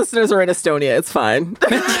 Most of our listeners are in Estonia. It's fine.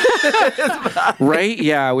 Right?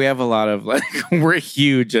 Yeah, we have a lot of like we're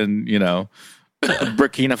huge in,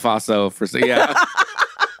 Burkina Faso for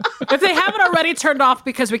If they haven't already turned off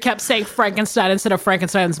because we kept saying Frankenstein instead of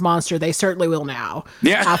Frankenstein's monster, they certainly will now.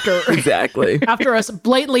 Yeah. After us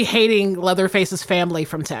blatantly hating Leatherface's family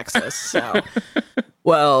from Texas. So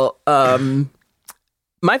well,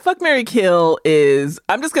 my fuck, marry, kill is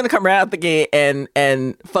I'm just gonna come right out the gate and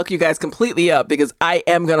fuck you guys completely up because I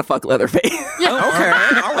am gonna fuck Leatherface. Yeah. Okay,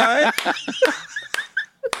 all right.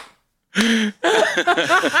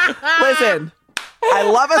 Listen, I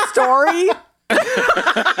love a story.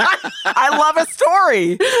 I love a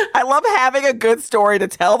story. I love having a good story to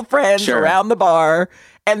tell friends around the bar,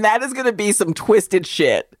 and that is gonna be some twisted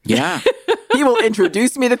shit. Yeah. He will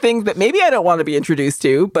introduce me to things that maybe I don't want to be introduced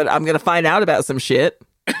to, but I'm gonna find out about some shit.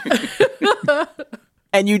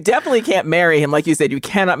 And you definitely can't marry him. Like you said, you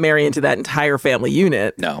cannot marry into that entire family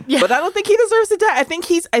unit. No. Yeah. But I don't think he deserves to die. I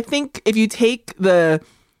think if you take the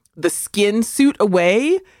skin suit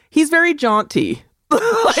away, he's very jaunty.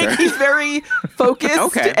 He's very focused.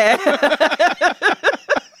 Okay.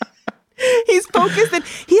 He's focused and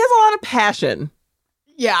he has a lot of passion.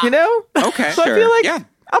 yeah. You know? Okay. So I feel like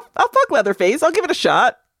I'll fuck Leatherface. I'll give it a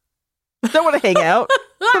shot. Don't want to hang out.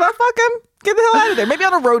 But I'll fuck him. Get the hell out of there. Maybe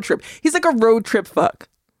on a road trip. He's like a road trip fuck.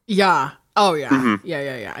 Yeah. Oh, yeah. Mm-hmm.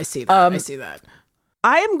 Yeah. I see that.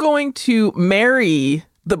 I am going to marry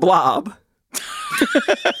the Blob.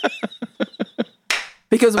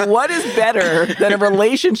 Because what is better than a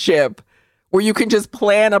relationship where you can just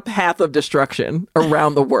plan a path of destruction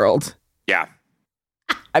around the world? Yeah.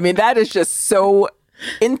 I mean, that is just so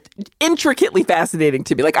intricately fascinating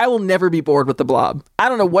to me. Like, I will never be bored with the Blob. I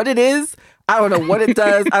don't know what it is. I don't know what it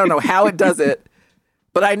does. I don't know how it does it.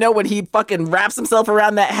 But I know when he fucking wraps himself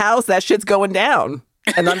around that house, that shit's going down.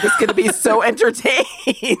 And I'm just going to be so entertained.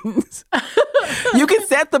 You can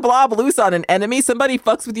set the Blob loose on an enemy. Somebody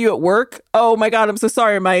fucks with you at work. Oh my God, I'm so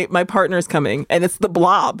sorry. My partner's coming. And it's the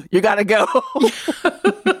Blob. You got to go.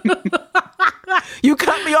 You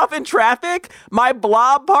cut me off in traffic. My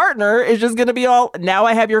Blob partner is just going to be all, now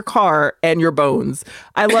I have your car and your bones.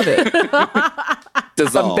 I love it.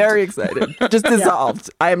 Dissolved. I'm very excited. Just dissolved.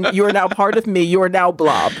 You are now part of me. You are now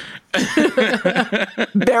Blob.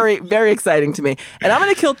 Very, very exciting to me. And I'm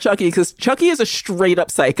going to kill Chucky because Chucky is a straight up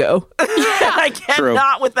psycho. I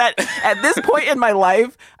cannot with that. At this point in my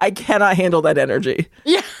life, I cannot handle that energy.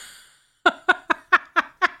 Yeah.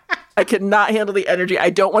 I cannot handle the energy. I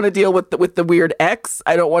don't want to deal with the weird ex.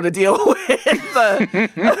 I don't want to deal with the...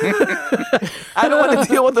 I don't want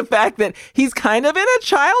to deal with the fact that he's kind of in a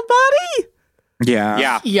child body.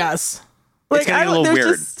 Yeah. Yes. Like, it's going to be a little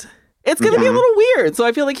weird. It's going to be a little weird. So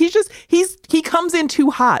I feel like he comes in too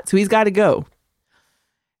hot. So he's got to go.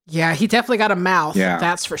 Yeah, he definitely got a mouth. Yeah.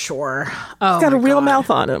 That's for sure. He's got a real mouth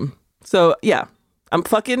on him. So yeah. I'm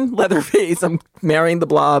fucking Leatherface, I'm marrying the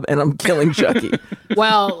Blob, and I'm killing Chucky.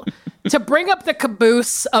 Well, to bring up the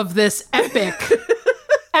caboose of this epic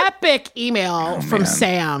email from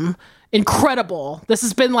Sam, incredible. This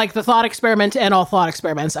has been like the thought experiment and all thought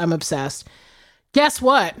experiments. I'm obsessed. Guess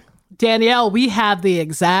what? Danielle, we have the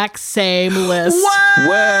exact same list. What?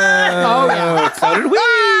 Whoa. Oh, yeah. So did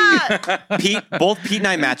we. Both Pete and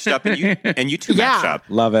I matched up, and you two matched up.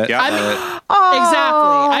 Love it. Yeah. Love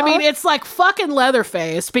Exactly. I mean, it's like fucking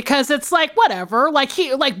Leatherface because it's like whatever. Like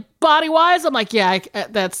body wise, I'm like, yeah,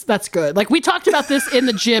 that's good. Like we talked about this in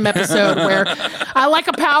the gym episode where I like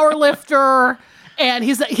a power lifter. And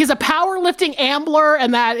he's a powerlifting ambler,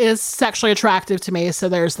 and that is sexually attractive to me. So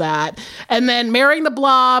there's that. And then marrying the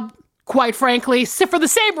Blob, quite frankly, for the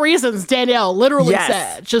same reasons Danielle literally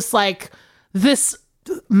said. Just like this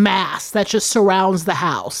mass that just surrounds the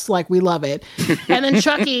house. Like, we love it. And then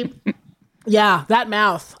Chucky... Yeah, that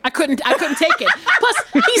mouth. I couldn't take it. Plus,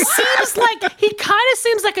 he kind of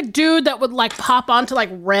seems like a dude that would like pop onto like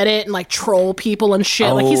Reddit and like troll people and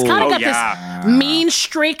shit. Like he's kind of got this mean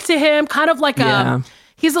streak to him, kind of like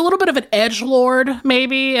he's a little bit of an edgelord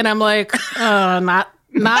maybe. And I'm like, not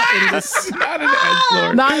in this, not an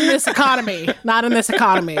edgelord. Not in this economy. Not in this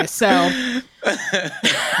economy. So.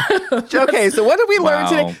 Okay, so what did we learn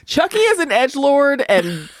today? Chucky is an edgelord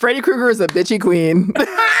and Freddy Krueger is a bitchy queen.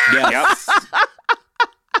 Yes.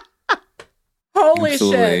 Holy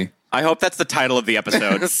Absolutely. shit. I hope that's the title of the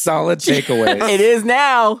episode. Solid takeaways. It is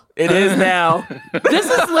now. This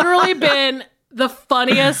has literally been the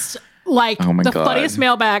funniest, funniest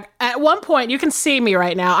mailbag. At one point, you can see me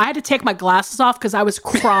right now. I had to take my glasses off because I was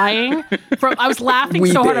crying. I was laughing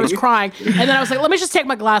so hard I was crying. And then I was like, let me just take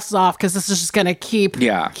my glasses off because this is just going to keep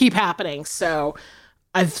happening. So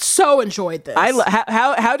I've so enjoyed this.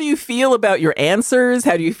 How do you feel about your answers?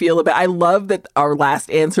 How do you feel about... I love that our last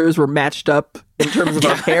answers were matched up in terms of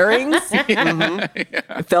our pairings. Mm-hmm.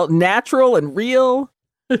 It felt natural and real.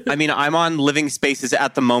 I mean, I'm on Living Spaces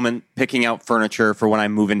at the moment picking out furniture for when I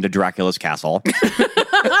move into Dracula's castle.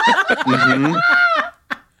 Mm-hmm.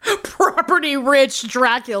 Property rich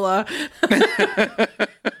Dracula.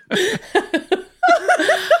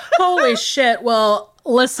 Holy shit. Well,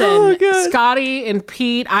 listen, Scotty and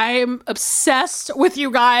Pete, I am obsessed with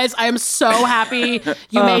you guys. I am so happy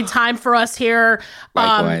you made time for us here.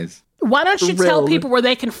 Likewise. Why don't you tell people where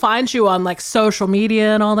they can find you on like social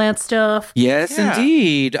media and all that stuff? Yes,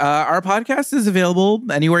 indeed. Our podcast is available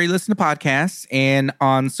anywhere you listen to podcasts, and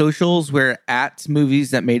on socials, we're at Movies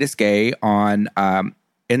That Made Us Gay on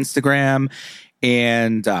Instagram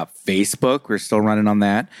and Facebook. We're still running on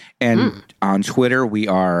that. And on Twitter, we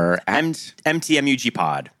are at MTMUG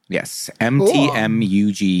Pod. Yes,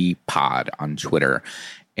 MTMUG Pod on Twitter.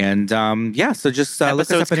 And so just episodes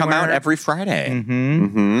look us up come out every Friday. Mm-hmm.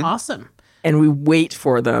 Mm-hmm. Awesome. And we wait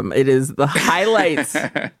for them. It is the highlights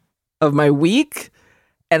of my week.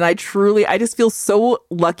 And I just feel so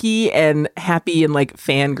lucky and happy and like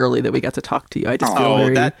fangirly that we got to talk to you. I just feel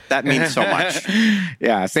very... that means so much.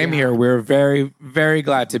 Yeah, same here. We're very, very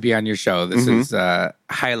glad to be on your show. This is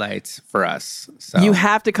highlights for us. So you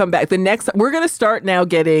have to come back. We're going to start now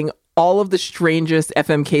getting all of the strangest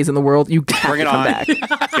FMKs in the world, you have to come back.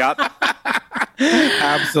 Yep.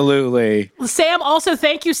 Absolutely. Sam, also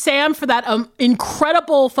thank you, Sam, for that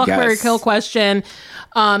incredible Fuck, Marry, Kill question.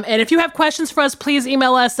 And if you have questions for us, please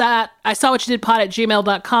email us at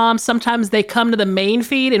isawwhatyoudidpod@gmail.com. Sometimes they come to the main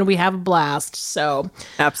feed and we have a blast. So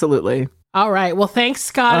absolutely. All right. Well, thanks,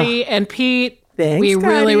 Scotty and Pete. Thanks, we Scotty.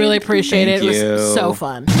 really, really appreciate it. Thank It was you. so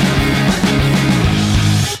fun.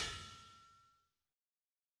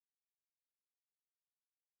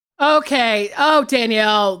 Okay. Oh,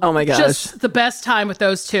 Danielle. Oh my gosh. Just the best time with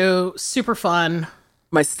those two. Super fun.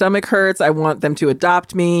 My stomach hurts. I want them to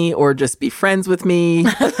adopt me or just be friends with me.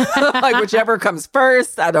 Like whichever comes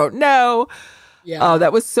first. I don't know. Yeah.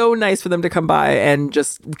 That was so nice for them to come by and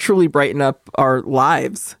just truly brighten up our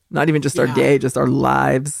lives. Not even just our day, just our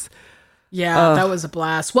lives. Yeah, that was a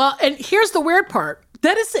blast. Well, and here's the weird part.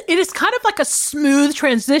 It is kind of like a smooth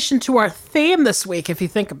transition to our theme this week, if you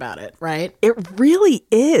think about it, right? It really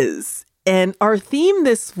is. And our theme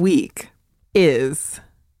this week is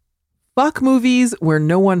fuck movies where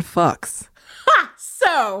no one fucks.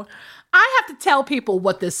 So I have to tell people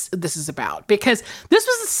what this is about, because this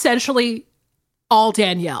was essentially all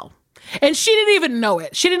Danielle. And she didn't even know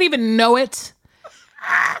it.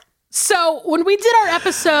 So when we did our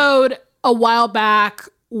episode a while back,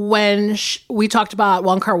 when we talked about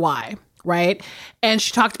Wong Kar-wai, right? And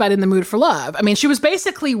she talked about In the Mood for Love. I mean, she was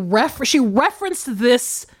basically she referenced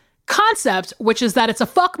this concept, which is that it's a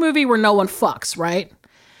fuck movie where no one fucks, right?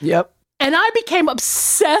 Yep. And I became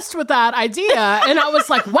obsessed with that idea. And I was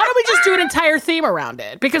like, why don't we just do an entire theme around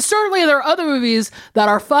it? Because certainly there are other movies that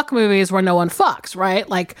are fuck movies where no one fucks, right?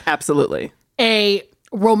 Like absolutely a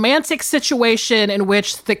romantic situation in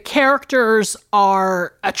which the characters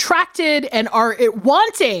are attracted and are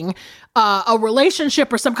wanting a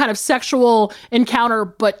relationship or some kind of sexual encounter,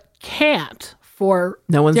 but can't for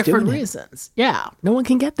different reasons. Yeah. No one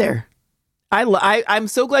can get there. I'm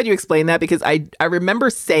so glad you explained that, because I remember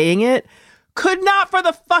saying it, could not for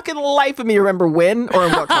the fucking life of me remember when or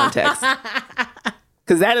in what context.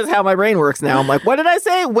 Because that is how my brain works now. I'm like, what did I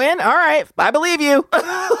say? When? All right, I believe you.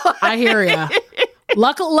 I hear you.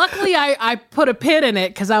 Luckily, I put a pin in it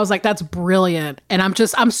because I was like, that's brilliant. And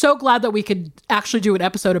I'm so glad that we could actually do an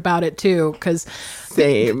episode about it too. Because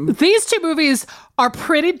these two movies are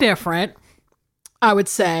pretty different, I would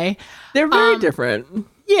say. They're very different.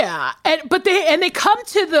 Yeah. But they come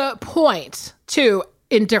to the point too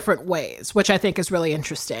in different ways, which I think is really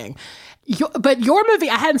interesting. But your movie,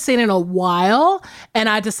 I hadn't seen in a while, and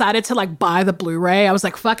I decided to like buy the Blu-ray. I was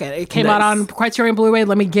like, fuck it. It came out on Criterion Blu-ray.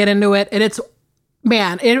 Let me get into it. And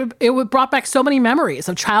it brought back so many memories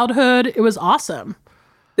of childhood. It was awesome.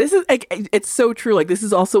 This is it's so true. Like, this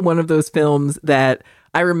is also one of those films that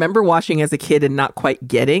I remember watching as a kid and not quite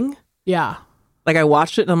getting. Yeah. Like, I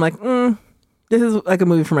watched it and I'm like, this is like a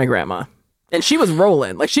movie for my grandma. And she was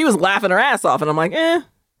rolling. Like, she was laughing her ass off. And I'm like, eh.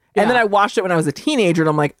 And then I watched it when I was a teenager and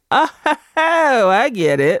I'm like, oh, I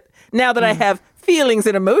get it. Now that I have feelings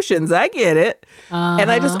and emotions, I get it.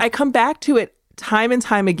 And I come back to it time and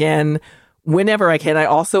time again whenever I can. I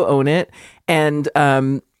also own it. And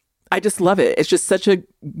I just love it. It's just such a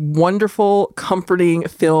wonderful, comforting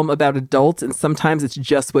film about adults. And sometimes it's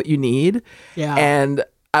just what you need. Yeah. And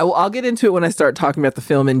I'll get into it when I start talking about the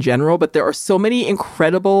film in general. But there are so many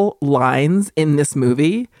incredible lines in this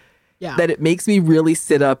movie. Yeah. That it makes me really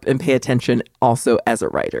sit up and pay attention also as a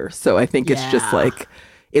writer. So I think it's just like,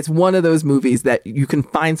 it's one of those movies that you can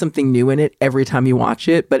find something new in it every time you watch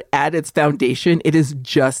it. But at its foundation, it is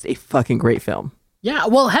just a fucking great film. Yeah.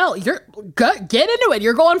 Well, hell, get into it.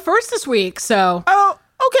 You're going first this week. So. Oh,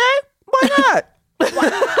 okay. Why not?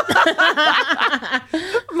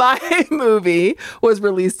 My movie was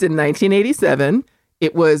released in 1987.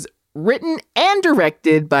 It was written and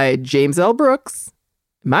directed by James L. Brooks.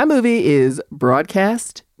 My movie is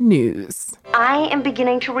Broadcast News. I am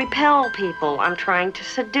beginning to repel people I'm trying to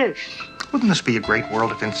seduce. Wouldn't this be a great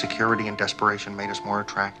world if insecurity and desperation made us more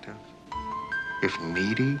attractive? If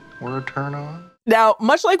needy were a turn on? Now,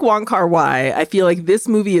 much like Wong Kar-wai, I feel like this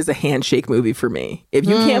movie is a handshake movie for me. If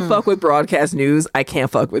you can't fuck with Broadcast News, I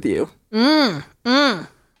can't fuck with you. Interesting.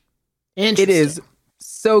 It is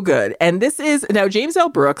so good. And this is, now James L.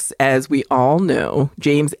 Brooks, as we all know,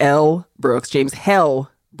 James Hell Brooks,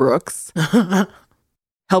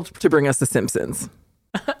 helped to bring us The Simpsons.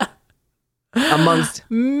 Amongst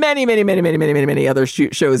many other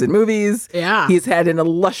shows and movies. Yeah. He's had an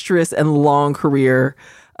illustrious and long career,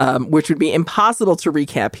 which would be impossible to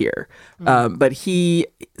recap here. But he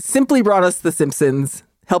simply brought us The Simpsons,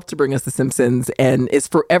 helped to bring us The Simpsons, and is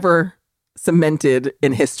forever cemented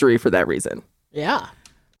in history for that reason. Yeah.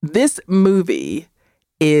 This movie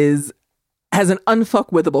has an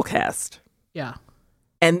unfuckwithable cast. Yeah.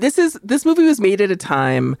 And this movie was made at a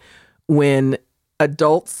time when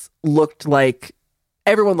adults looked like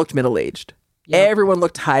everyone looked middle-aged. Yep. Everyone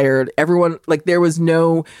looked tired. Everyone, like, there was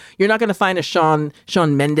no, you're not going to find a Shawn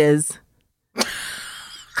Mendes.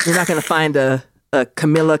 You're not going to find a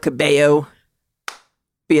Camila Cabello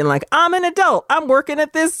being like, I'm an adult. I'm working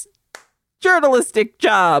at this journalistic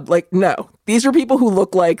job. Like, no. These are people who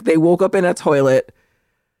look like they woke up in a toilet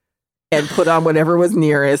and put on whatever was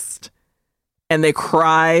nearest, and they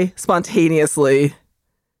cry spontaneously,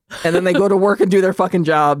 and then they go to work and do their fucking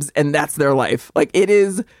jobs, and that's their life. Like, it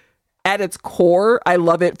is, at its core, I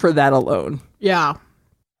love it for that alone. Yeah.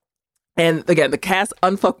 And again, the cast,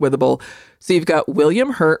 unfuckwithable. So you've got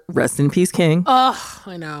William Hurt, rest in peace, King. Oh,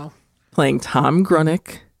 I know. Playing Tom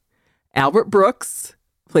Grunick. Albert Brooks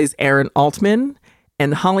plays Aaron Altman.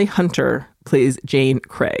 And Holly Hunter plays Jane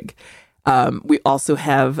Craig. We also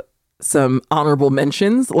have some honorable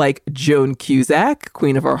mentions like Joan Cusack,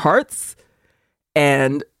 Queen of Our Hearts.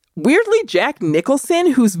 And weirdly, Jack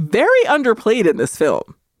Nicholson, who's very underplayed in this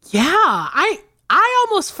film. Yeah, I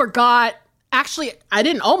almost forgot. Actually,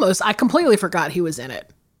 I completely forgot he was in it.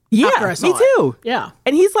 Yeah, me too. Yeah.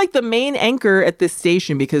 And he's like the main anchor at this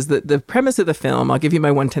station because the premise of the film, I'll give you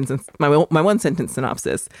my one sentence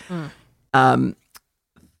synopsis.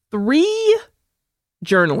 3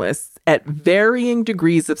 journalists at varying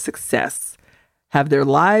degrees of success have their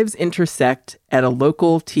lives intersect at a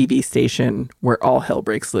local TV station where all hell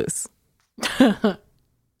breaks loose.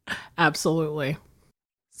 Absolutely.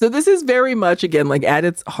 So this is very much, again, like at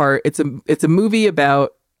its heart, it's a movie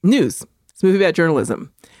about news. It's a movie about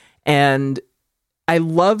journalism. And I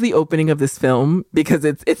love the opening of this film because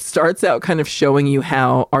it starts out kind of showing you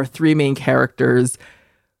how our 3 main characters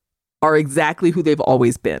are exactly who they've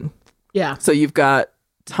always been. Yeah. So you've got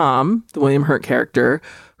Tom, the William Hurt character,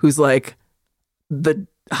 who's like the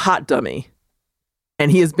hot dummy.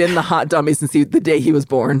 And he has been the hot dummy since the day he was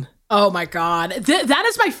born. Oh my God. That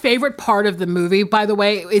is my favorite part of the movie, by the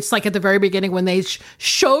way. It's like at the very beginning when they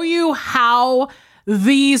show you how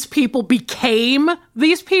these people became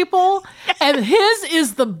these people. And his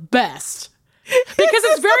is the best. Because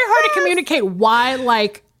it's very hard to communicate why,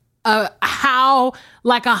 like, how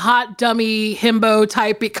like a hot dummy himbo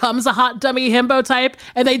type becomes a hot dummy himbo type.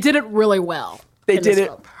 And they did it really well. They did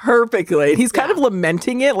it perfectly. And he's kind of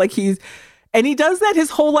lamenting it like and he does that his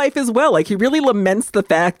whole life as well. Like, he really laments the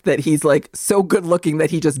fact that he's like so good looking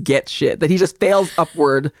that he just gets shit, that he just fails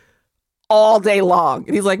upward all day long.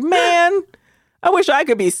 And he's like, man, I wish I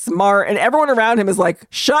could be smart. And everyone around him is like,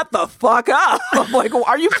 shut the fuck up. I'm like,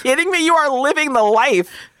 are you kidding me? You are living the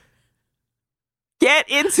life. Get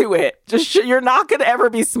into it. You're not going to ever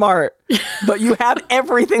be smart, but you have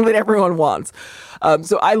everything that everyone wants.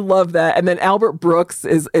 So I love that. And then Albert Brooks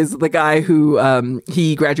is the guy who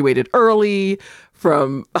he graduated early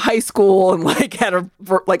from high school and like had an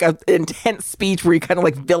intense speech where he kind of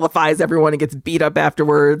like vilifies everyone and gets beat up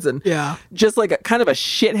afterwards, and just like a kind of a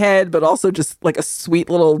shithead, but also just like a sweet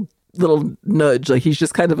little nudge. Like, he's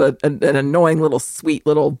just kind of an annoying little sweet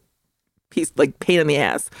little piece, like pain in the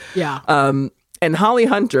ass. Yeah. And Holly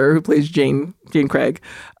Hunter, who plays Jane Craig,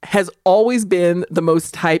 has always been the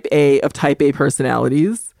most type A of type A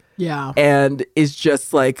personalities. Yeah. And is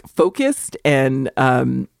just like focused, and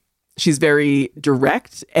she's very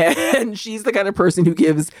direct, and she's the kind of person who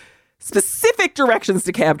gives specific directions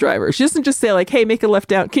to cab drivers. She doesn't just say like, hey, make a left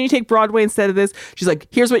down. Can you take Broadway instead of this? She's like,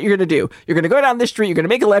 here's what you're going to do. You're going to go down this street. You're going to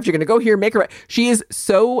make a left. You're going to go here, make a right. She is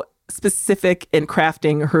so specific in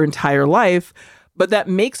crafting her entire life, but that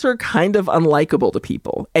makes her kind of unlikable to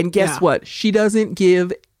people. And guess what? She doesn't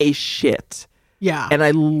give a shit. Yeah. And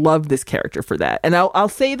I love this character for that. And I'll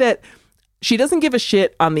say that she doesn't give a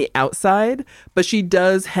shit on the outside, but she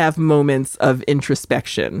does have moments of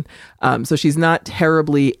introspection. So she's not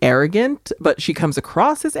terribly arrogant, but she comes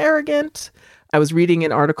across as arrogant. I was reading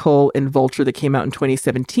an article in Vulture that came out in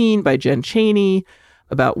 2017 by Jen Chaney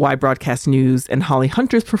about why broadcast news and Holly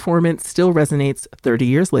Hunter's performance still resonates 30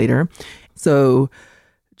 years later. So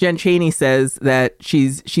Jen Chaney says that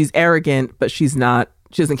she's arrogant, but she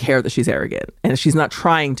doesn't care that she's arrogant, and she's not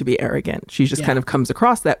trying to be arrogant. She just kind of comes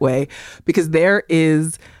across that way, because there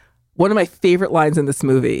is one of my favorite lines in this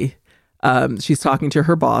movie. She's talking to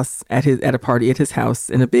her boss at a party at his house,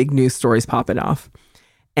 and a big news story's popping off.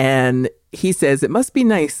 And he says, it must be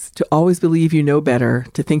nice to always believe you know better,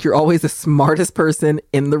 to think you're always the smartest person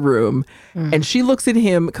in the room. And she looks at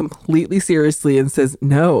him completely seriously and says,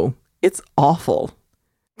 no, it's awful.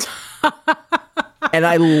 And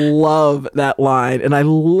I love that line, and I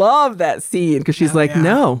love that scene, because she's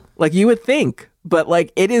no, like you would think, but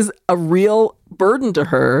like it is a real burden to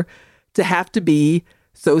her to have to be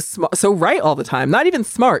so right all the time. Not even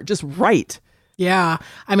smart, just right. Yeah.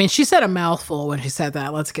 I mean, she said a mouthful when she said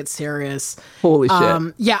that. Let's get serious. Holy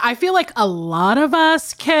shit. Yeah, I feel like a lot of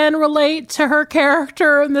us can relate to her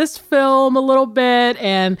character in this film a little bit.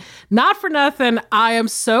 And not for nothing, I am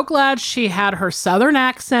so glad she had her Southern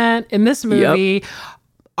accent in this movie. Yep.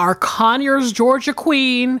 Our Conyers, Georgia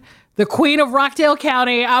queen, the queen of Rockdale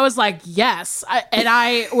County. I was like, yes. And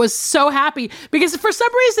I was so happy because for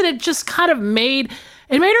some reason it just kind of made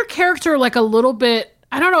her character like a little bit,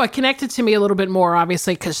 I don't know, it connected to me a little bit more,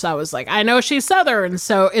 obviously, because I was like, I know she's Southern,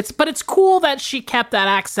 but it's cool that she kept that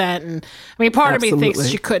accent. And I mean, part of me thinks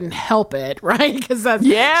she couldn't help it, right? Because that's,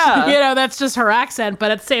 that's just her accent.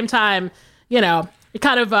 But at the same time, it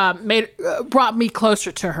kind of brought me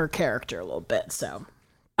closer to her character a little bit. So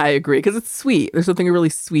I agree, because it's sweet. There's something really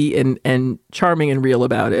sweet and charming and real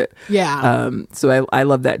about it. Yeah. So I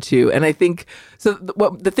love that too. And I think, so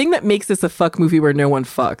the thing that makes this a fuck movie where no one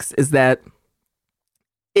fucks is that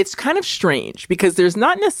it's kind of strange because there's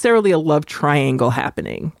not necessarily a love triangle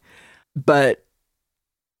happening, but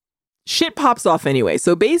shit pops off anyway.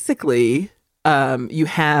 So basically, you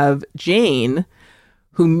have Jane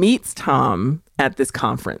who meets Tom at this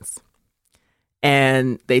conference.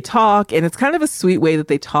 And they talk, and it's kind of a sweet way that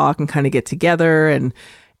they talk and kind of get together. And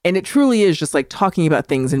it truly is just like talking about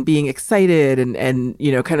things and being excited and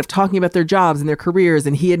kind of talking about their jobs and their careers.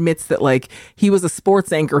 And he admits that like he was a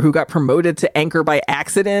sports anchor who got promoted to anchor by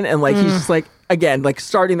accident. And like, he's just like, again, like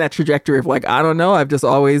starting that trajectory of like, I don't know, I've just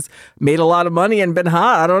always made a lot of money and been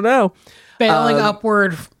hot. I don't know. Failing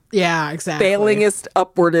upward. Yeah, exactly. Failingest,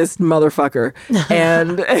 upwardest motherfucker.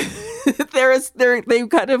 And they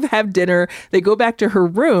kind of have dinner. They go back to her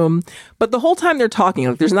room, but the whole time they're talking,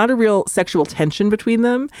 like there's not a real sexual tension between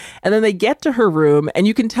them. And then they get to her room, and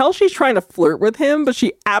you can tell she's trying to flirt with him, but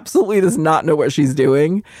she absolutely does not know what she's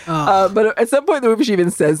doing. But at some point in the movie, she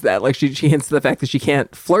even says that, like she hints to the fact that she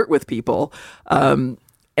can't flirt with people. And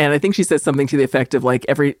I think she says something to the effect of like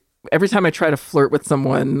every time I try to flirt with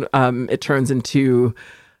someone, it turns into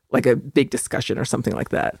like a big discussion or something like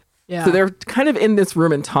that. Yeah. So they're kind of in this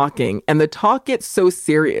room and talking, and the talk gets so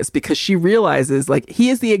serious because she realizes like he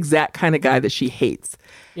is the exact kind of guy that she hates.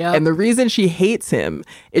 Yep. And the reason she hates him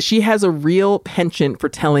is she has a real penchant for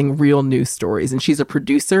telling real news stories, and she's a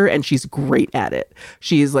producer and she's great at it.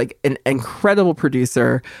 She is like an incredible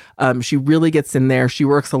producer. She really gets in there. She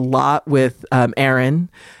works a lot with Aaron,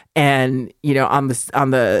 and on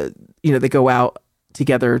the they go out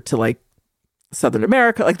together to like Southern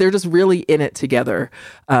America, like they're just really in it together,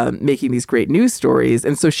 making these great news stories.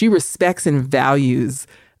 And so she respects and values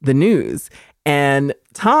the news. And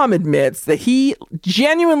Tom admits that he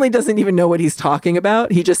genuinely doesn't even know what he's talking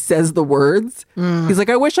about. He just says the words. He's like,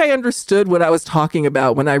 I wish I understood what I was talking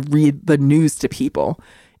about when I read the news to people.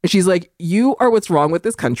 And she's like, you are what's wrong with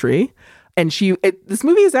this country. And this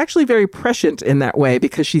movie is actually very prescient in that way,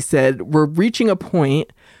 because she said, we're reaching a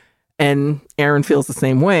point, and Aaron feels the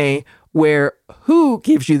same way, where who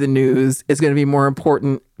gives you the news is going to be more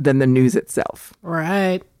important than the news itself.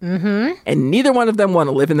 Right. Mm-hmm. And neither one of them want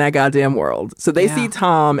to live in that goddamn world. So they see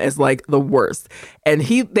Tom as like the worst. And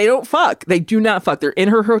they don't fuck. They do not fuck. They're in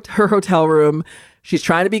her hotel room. She's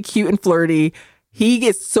trying to be cute and flirty.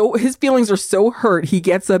 His feelings are so hurt. He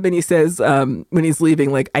gets up and he says, when he's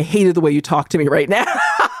leaving, like, I hated the way you talk to me right now.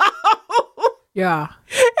 Yeah.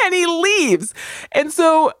 And he leaves. And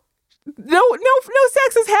so no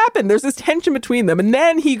sex has happened. There's this tension between them. And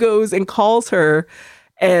then he goes and calls her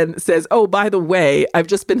and says, oh, by the way, I've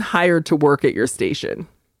just been hired to work at your station.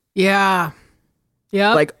 Yeah.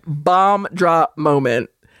 Yeah. Like bomb drop moment.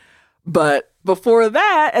 But before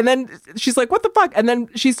that, and then she's like, what the fuck? And then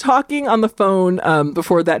she's talking on the phone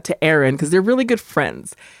before that to Aaron, because they're really good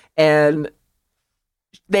friends. And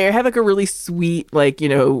they have like a really sweet, like,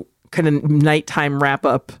 kind of nighttime wrap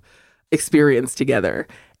up experience together.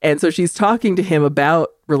 And so she's talking to him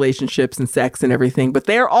about relationships and sex and everything, but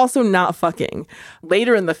they're also not fucking.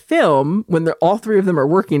 Later in the film, when all three of them are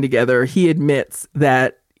working together, he admits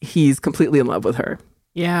that he's completely in love with her.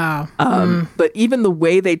 Yeah. But even the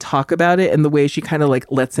way they talk about it and the way she kind of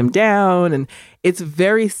like lets him down, and it's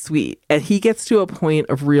very sweet. And he gets to a point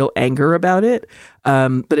of real anger about it.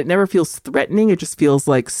 But it never feels threatening. It just feels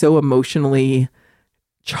like so emotionally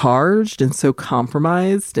charged and so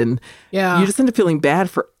compromised, and you just end up feeling bad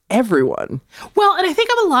for everyone. Well, and I think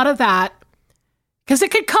of a lot of that because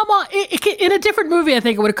it could come off in a different movie. I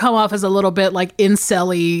think it would come off as a little bit like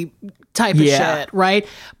incel-y type of shit, right?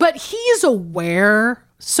 But he's aware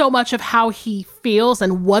so much of how he feels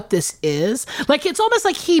and what this is. Like, it's almost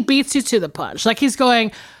like he beats you to the punch. Like, he's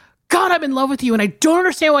going, God, I'm in love with you, and I don't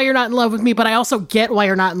understand why you're not in love with me, but I also get why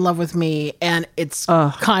you're not in love with me, and it's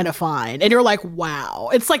kind of fine. And you're like, wow.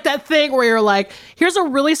 It's like that thing where you're like, here's a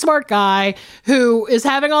really smart guy who is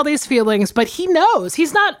having all these feelings, but he knows.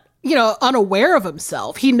 He's not, unaware of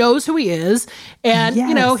himself. He knows who he is, and,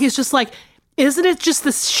 he's just like, isn't it just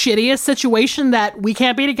the shittiest situation that we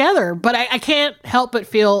can't be together? But I can't help but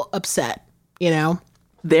feel upset,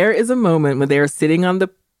 There is a moment when they are sitting on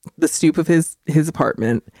the stoop of his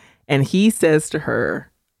apartment, and he says to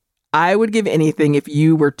her, I would give anything if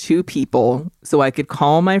you were two people so I could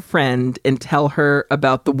call my friend and tell her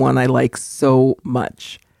about the one I like so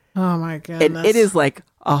much. Oh my goodness. And it is like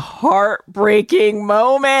a heartbreaking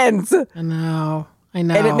moment. I know. And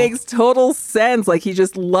it makes total sense. Like he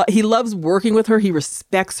just he loves working with her. He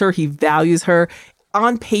respects her. He values her.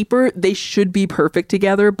 On paper, they should be perfect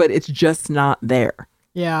together, but it's just not there.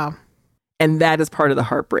 Yeah. And that is part of the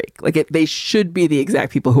heartbreak. Like they should be the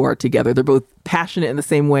exact people who are together. They're both passionate in the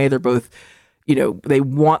same way. They're both, they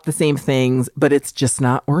want the same things, but it's just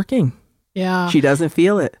not working. Yeah. She doesn't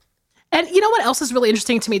feel it. And you know what else is really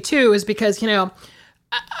interesting to me too is because,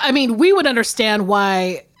 I mean, we would understand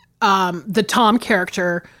why the Tom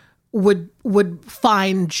character would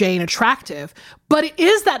find Jane attractive. But it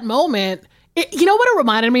is that moment. You know what it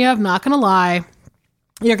reminded me of? Not going to lie.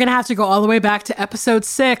 You're going to have to go all the way back to episode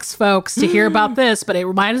 6, folks, to hear about this. But it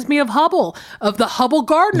reminds me of Hubble, of the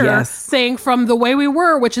Hubble-Gardner thing from The Way We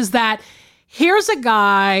Were, which is that here's a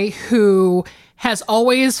guy who has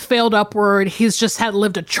always failed upward. He's just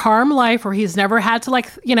lived a charm life where he's never had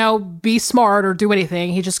to be smart or do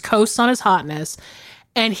anything. He just coasts on his hotness.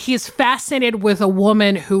 And he's fascinated with a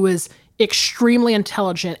woman who is extremely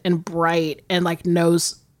intelligent and bright and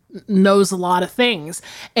knows a lot of things.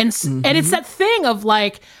 And it's that thing of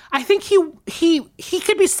I think he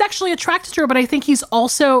could be sexually attracted to her, but I think he's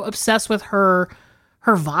also obsessed with her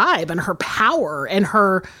vibe and her power and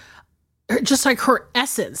her just her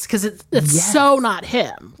essence, because it's so not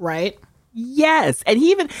him, right? Yes. And he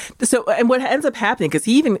even and what ends up happening, because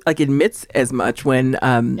he even admits as much when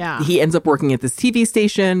he ends up working at this TV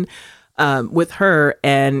station with her,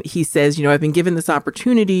 and he says, I've been given this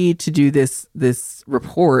opportunity to do this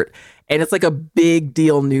report, and it's like a big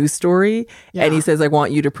deal news story. Yeah. And he says, I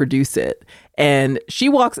want you to produce it. And she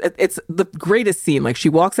it's the greatest scene. She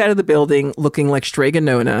walks out of the building looking like Strega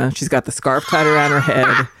Nona. She's got the scarf tied around her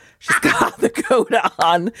head. She's got the coat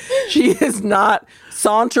on. She is not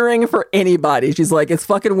sauntering for anybody. She's like, it's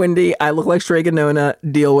fucking windy. I look like Strega Nona.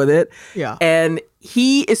 Deal with it. Yeah. And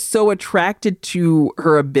he is so attracted to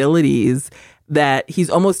her abilities that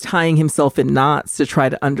he's almost tying himself in knots to try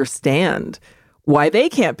to understand why they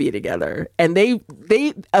can't be together. And they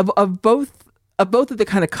of both of the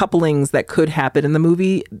kind of couplings that could happen in the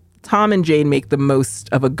movie, Tom and Jane make the most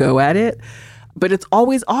of a go at it. But it's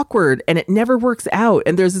always awkward and it never works out.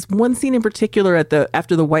 And there's this one scene in particular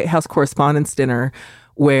after the White House Correspondents' Dinner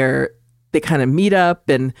where they kind of meet up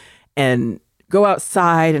and go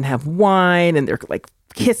outside and have wine, and they're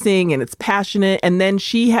kissing and it's passionate. And then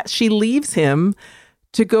she leaves him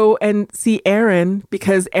to go and see Aaron,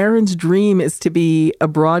 because Aaron's dream is to be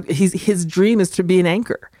abroad. His dream is to be an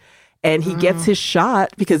anchor. And he gets his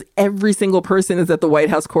shot because every single person is at the White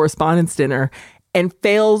House Correspondents' Dinner and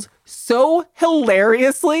fails so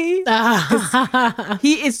hilariously.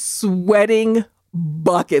 He is sweating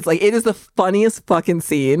buckets. It is the funniest fucking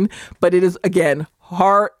scene, but it is, again,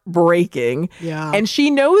 heartbreaking. Yeah. And she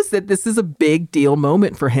knows that this is a big deal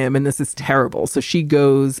moment for him and this is terrible. So she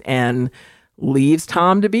goes and leaves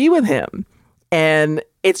Tom to be with him. And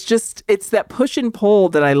it's that push and pull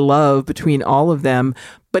that I love between all of them,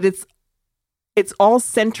 but it's all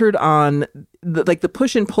centered on the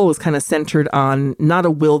push and pull is kind of centered on not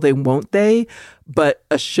a will they, won't they, but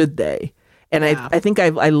a should they. And I think I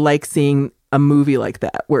like seeing a movie like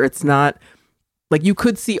that where it's not you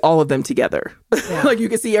could see all of them together. Yeah. You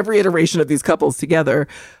could see every iteration of these couples together,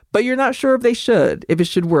 but you're not sure if it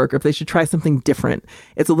should work, or if they should try something different.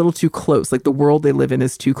 It's a little too close. The world they live in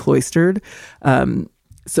is too cloistered.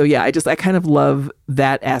 So yeah, I kind of love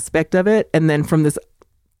that aspect of it. And then from this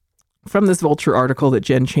Vulture article that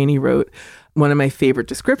Jen Chaney wrote, one of my favorite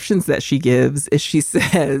descriptions that she gives is she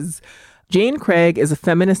says, Jane Craig is a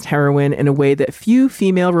feminist heroine in a way that few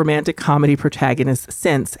female romantic comedy protagonists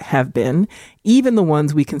since have been, even the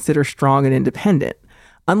ones we consider strong and independent.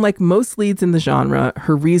 Unlike most leads in the genre,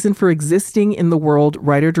 her reason for existing in the world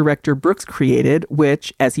writer-director Brooks created,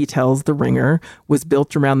 which, as he tells The Ringer, was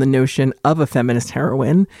built around the notion of a feminist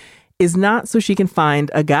heroine, is not so she can find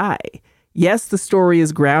a guy. Yes, the story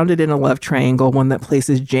is grounded in a love triangle, one that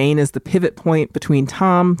places Jane as the pivot point between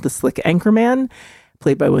Tom, the slick anchorman,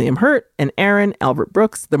 played by William Hurt, and Aaron, Albert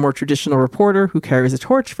Brooks, the more traditional reporter who carries a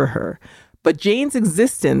torch for her. But Jane's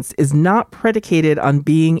existence is not predicated on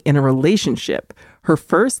being in a relationship. Her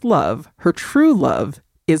first love, her true love,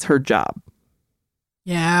 is her job.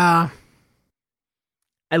 Yeah.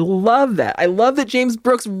 I love that. I love that James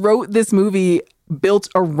Brooks wrote this movie built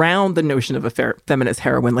around the notion of a feminist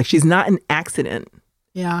heroine. Like, she's not an accident.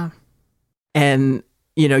 Yeah. And,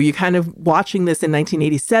 you know, you kind of watching this in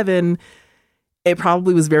 1987, it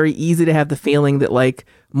probably was very easy to have the feeling that, like,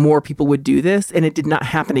 more people would do this. And it did not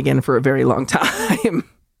happen again for a very long time.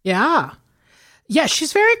 Yeah. Yeah,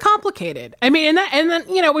 she's very complicated. I mean, and then,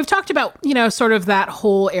 you know, we've talked about, you know, sort of that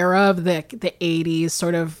whole era of the 80s,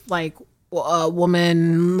 sort of like a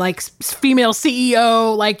woman, like female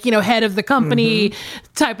CEO, like, you know, head of the company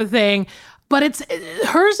type of thing. But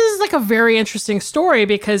hers is like a very interesting story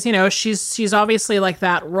because, you know, she's obviously like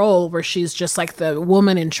that role where she's just like the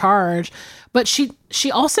woman in charge. But she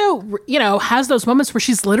also, you know, has those moments where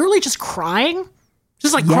she's literally just crying,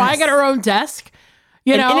 just like crying at her own desk.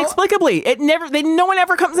 You know, inexplicably, no one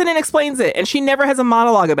ever comes in and explains it, and she never has a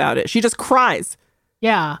monologue about it. She just cries.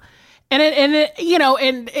 Yeah, and it, you know,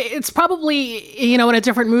 and it's probably, you know, in a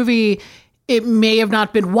different movie, it may have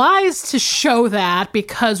not been wise to show that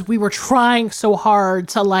because we were trying so hard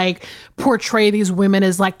to like portray these women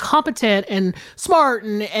as like competent and smart,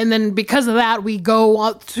 and then because of that, we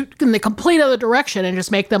go in the complete other direction and just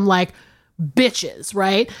make them like bitches,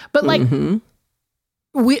 right? But like.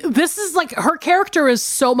 This is like her character is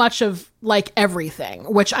so much of like everything,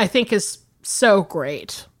 which I think is so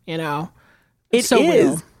great, you know. It so is.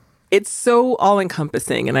 Real. It's so all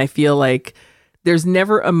encompassing, and I feel like there's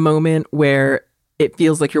never a moment where it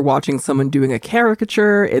feels like you're watching someone doing a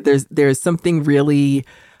caricature. There's something really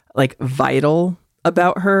like vital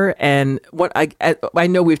about her, and what I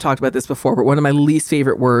know we've talked about this before, but one of my least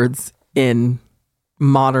favorite words in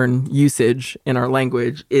modern usage in our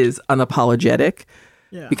language is unapologetic.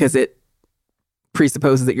 Yeah. Because it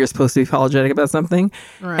presupposes that you're supposed to be apologetic about something.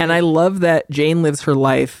 Right. And I love that Jane lives her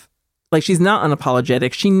life like she's not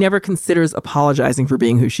unapologetic. She never considers apologizing for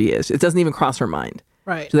being who she is. It doesn't even cross her mind.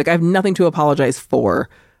 Right. She's like, I have nothing to apologize for.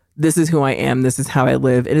 This is who I am. This is how I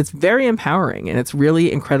live. And it's very empowering. And it's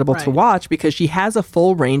really incredible to watch because she has a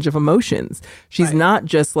full range of emotions. She's not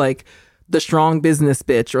just like the strong business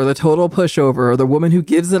bitch or the total pushover or the woman who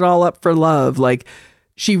gives it all up for love. Like,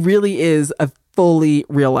 she really is a fully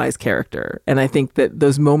realized character. And I think that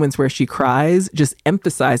those moments where she cries just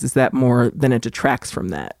emphasizes that more than it detracts from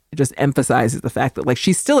that. It just emphasizes the fact that like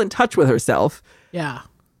she's still in touch with herself. Yeah.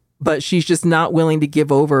 But she's just not willing to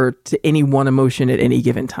give over to any one emotion at any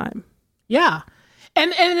given time. Yeah.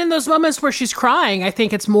 And in those moments where she's crying, I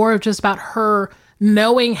think it's more of just about her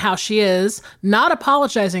knowing how she is, not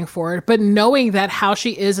apologizing for it, but knowing that how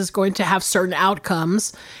she is going to have certain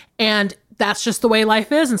outcomes. And that's just the way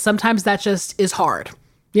life is. And sometimes that just is hard.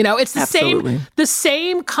 You know, it's the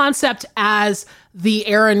same concept as the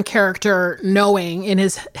Aaron character knowing in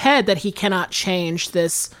his head that he cannot change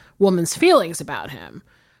this woman's feelings about him.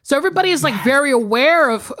 So everybody is like very aware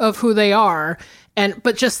of who they are.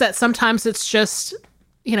 But just that sometimes it's just,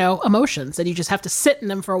 you know, emotions and you just have to sit in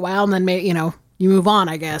them for a while and then, you know, you move on,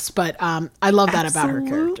 I guess. But I love that about her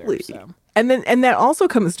character. So. And that also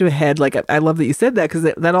comes to a head, like, I love that you said that, because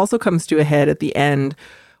that also comes to a head at the end,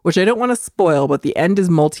 which I don't want to spoil, but the end is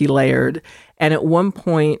multi-layered. And at one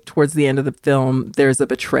point towards the end of the film, there's a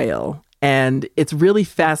betrayal. And it's really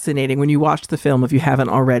fascinating when you watch the film, if you haven't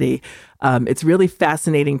already, it's really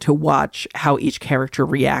fascinating to watch how each character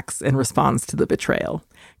reacts and responds to the betrayal,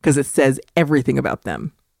 because it says everything about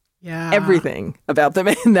them. Yeah. Everything about them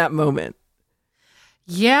in that moment.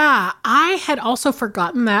 Yeah, I had also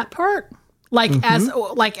forgotten that part. Like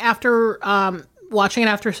after watching it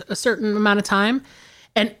after a certain amount of time,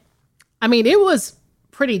 and I mean it was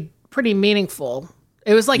pretty meaningful.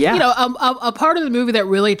 It was like you know a part of the movie that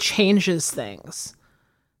really changes things.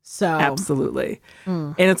 So absolutely,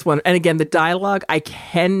 and it's one. And again, the dialogue, I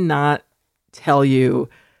cannot tell you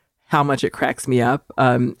how much it cracks me up.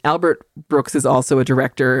 Albert Brooks is also a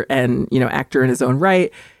director and, you know, actor in his own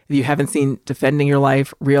right. If you haven't seen Defending Your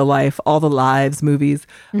Life, Real Life, All the Lives movies,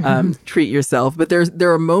 treat yourself. But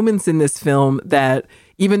there are moments in this film that,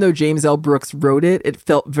 even though James L. Brooks wrote it, it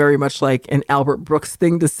felt very much like an Albert Brooks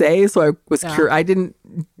thing to say. So I was curious. I didn't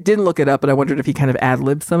look it up, but I wondered if he kind of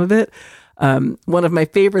ad-libbed some of it. One of my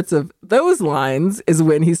favorites of those lines is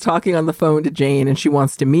when he's talking on the phone to Jane and she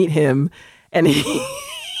wants to meet him. And he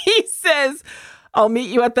says, I'll meet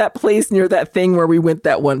you at that place near that thing where we went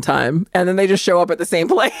that one time. And then they just show up at the same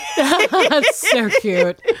place. That's so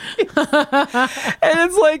cute. And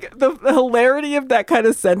it's like the hilarity of that kind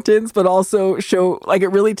of sentence, but also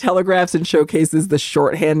it really telegraphs and showcases the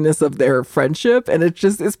shorthandness of their friendship. And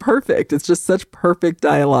it's perfect. It's just such perfect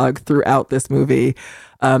dialogue throughout this movie.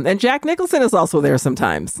 And Jack Nicholson is also there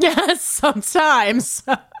sometimes. Yes, sometimes.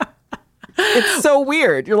 It's so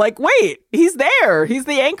weird. You're like, wait, he's there. He's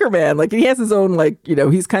the anchor man. Like, he has his own,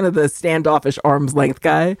 he's kind of the standoffish arm's length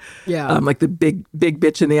guy. Yeah. Like the big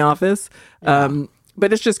bitch in the office. Yeah.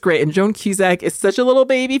 But it's just great. And Joan Cusack is such a little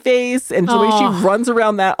baby face. And the way she runs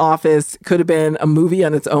around that office could have been a movie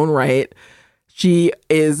on its own right. She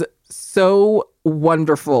is so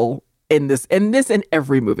wonderful in this and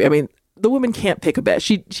every movie. I mean, the woman can't pick a bad.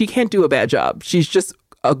 She can't do a bad job. She's just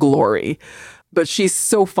a glory. But she's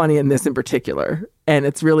so funny in this in particular. And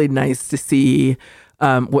it's really nice to see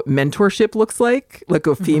what mentorship looks like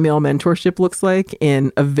a female mentorship looks like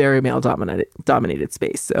in a very male-dominated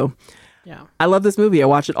space. So yeah, I love this movie. I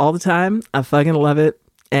watch it all the time. I fucking love it.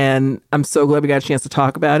 And I'm so glad we got a chance to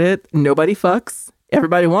talk about it. Nobody fucks.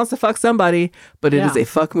 Everybody wants to fuck somebody, but it is a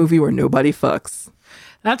fuck movie where nobody fucks.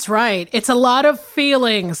 That's right. It's a lot of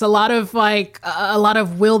feelings, a lot of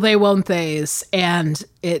will they, won't theys, and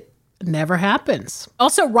it never happens.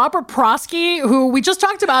 Also, Robert Prosky, who we just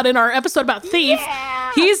talked about in our episode about Thief,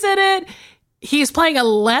 he's in it. He's playing a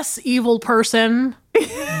less evil person.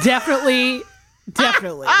 Definitely.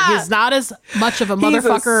 He's not as much of a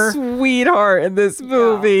motherfucker. He's a sweetheart in this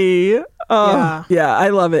movie. Yeah, I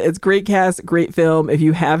love it. It's great cast, great film. If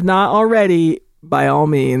you have not already, by all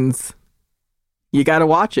means, you got to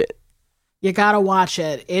watch it. You gotta watch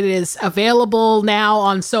it. It is available now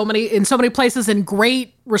in so many places in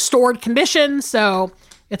great restored condition. So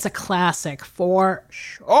it's a classic for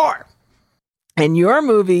sure. And your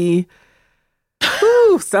movie,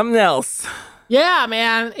 something else. Yeah,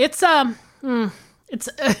 man. It's got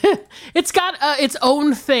its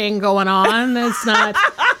own thing going on. It's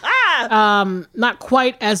not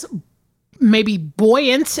quite as maybe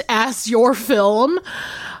buoyant as your film,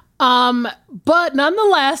 but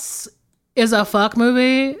nonetheless is a fuck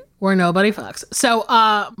movie where nobody fucks. So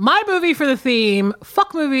my movie for the theme,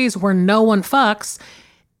 fuck movies where no one fucks,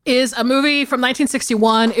 is a movie from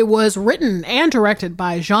 1961. It was written and directed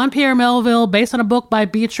by Jean-Pierre Melville, based on a book by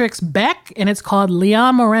Beatrix Beck, and it's called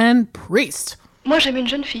Leon Morin Priest. Moi, j'aime une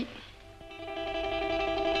jeune fille.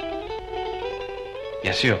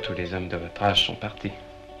 Bien sûr, tous les hommes de votre âge sont partis.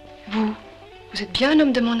 Vous êtes bien un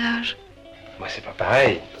homme de mon âge. Moi, c'est pas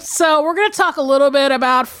pareil. So we're going to talk a little bit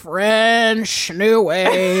about French New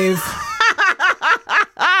Wave,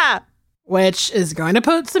 which is going to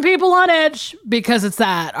put some people on edge because it's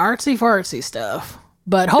that artsy-fartsy stuff.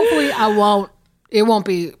 But hopefully it won't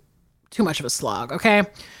be too much of a slog, okay?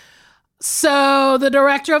 So the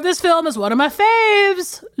director of this film is one of my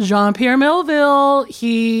faves, Jean-Pierre Melville.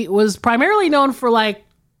 He was primarily known for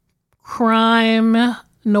crime,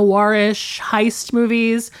 noirish heist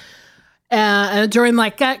movies. During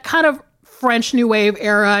that kind of French New Wave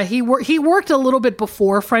era, he worked a little bit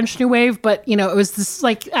before French New Wave, but it was this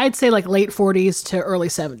I'd say late 40s to early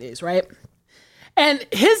 70s, right? And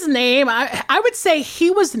his name, I would say he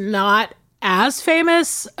was not as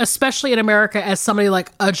famous, especially in America, as somebody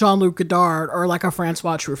like a Jean-Luc Godard or like a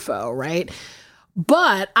Francois Truffaut, right?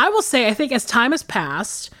 But I will say, I think as time has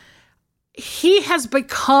passed, he has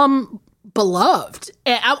become beloved,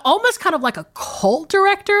 almost kind of like a cult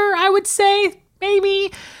director, I would say,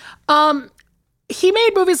 maybe. He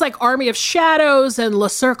made movies like Army of Shadows and Le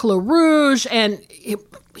Cercle Rouge, and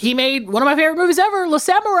he made one of my favorite movies ever, Le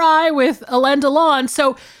Samurai, with Alain Delon.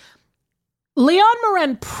 So Leon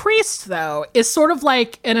Morin Priest, though, is sort of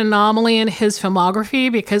like an anomaly in his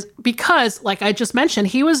filmography because, like I just mentioned,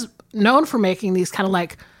 he was known for making these kind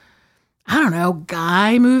of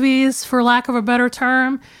guy movies, for lack of a better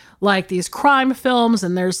term. Like these crime films,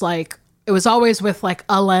 and there's it was always with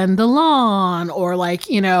Alain Delon or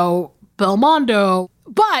Belmondo.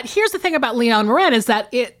 But here's the thing about Leon Morin is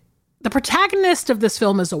that the protagonist of this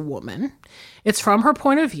film is a woman. It's from her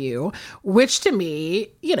point of view, which to me,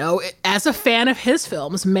 as a fan of his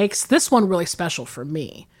films, makes this one really special for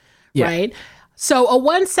me, right? So a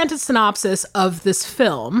one-sentence synopsis of this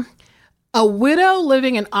film: a widow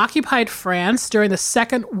living in occupied France during the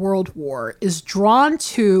Second World War is drawn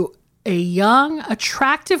to a young,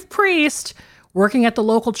 attractive priest working at the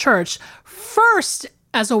local church, first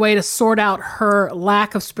as a way to sort out her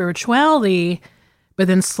lack of spirituality, but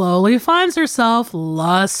then slowly finds herself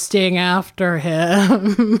lusting after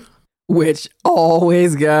him. Which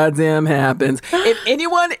always goddamn happens. If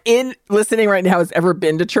anyone listening right now has ever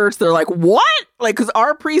been to church, they're like, what? Like, because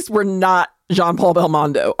our priests were not Jean-Paul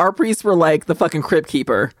Belmondo. Our priests were like the fucking crypt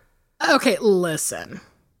keeper. Okay, listen.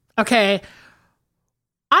 Okay.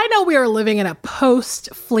 I know we are living in a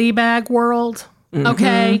post-Fleabag world,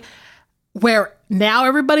 okay, where now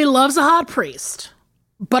everybody loves a hot priest.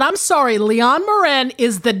 But I'm sorry, Leon Morin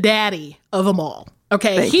is the daddy of them all,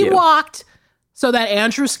 okay? He walked so that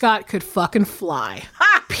Andrew Scott could fucking fly.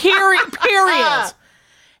 Period.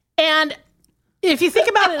 And if you think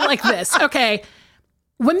about it like this, okay,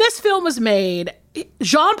 when this film was made,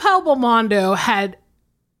 Jean-Paul Belmondo had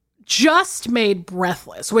just made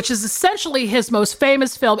Breathless, which is essentially his most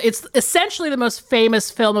famous film. It's essentially the most famous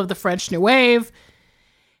film of the French New Wave.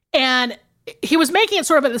 And he was making it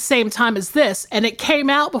sort of at the same time as this, and it came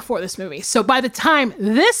out before this movie. So by the time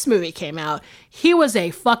this movie came out, he was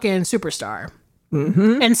a fucking superstar.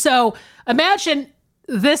 And so imagine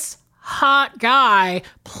this hot guy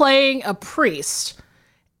playing a priest,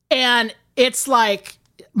 and it's like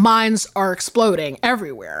minds are exploding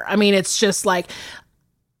everywhere. I mean, it's just like,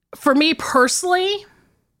 for me personally,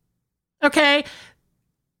 okay,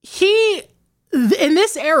 in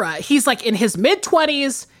this era, he's like in his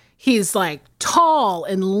mid-20s, he's like tall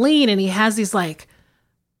and lean, and he has these like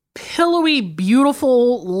pillowy,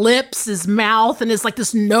 beautiful lips, his mouth, and his like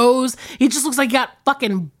this nose. He just looks like he got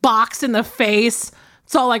fucking boxed in the face.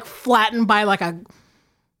 It's all like flattened by like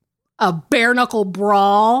a bare knuckle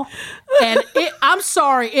brawl. And I'm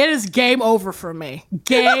sorry, it is game over for me.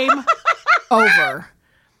 Game over.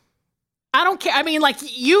 I don't care. I mean, like,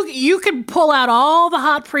 you can pull out all the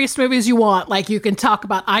hot priest movies you want. Like, you can talk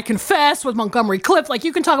about I Confess with Montgomery Clift. Like,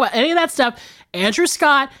 you can talk about any of that stuff. Andrew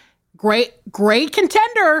Scott, great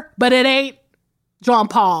contender, but it ain't Jean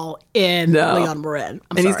Paul in Leon Morin.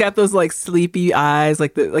 I'm sorry. He's got those like sleepy eyes,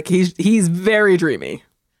 like he's very dreamy.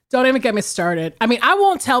 Don't even get me started. I mean, I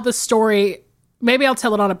won't tell this story. Maybe I'll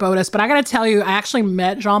tell it on a bonus, but I got to tell you, I actually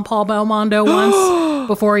met Jean-Paul Belmondo once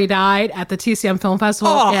before he died at the TCM Film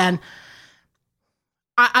Festival, and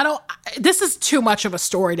I don't. This is too much of a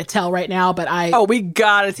story to tell right now, but we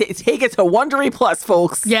gotta take it to Wondery Plus,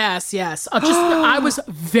 folks. Yes. I was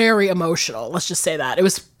very emotional. Let's just say that it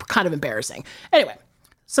was kind of embarrassing. Anyway,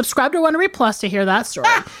 subscribe to Wondery Plus to hear that story.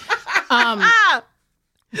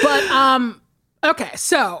 Okay,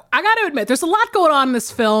 so I got to admit, there's a lot going on in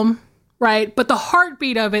this film, right? But the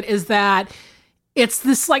heartbeat of it is that it's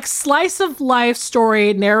this like slice of life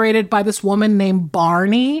story narrated by this woman named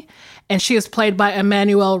Barney. And she is played by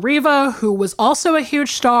Emmanuelle Riva, who was also a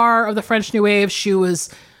huge star of the French New Wave. She was,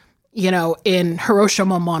 in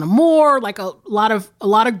Hiroshima Mon Amour, like a lot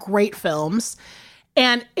of great films.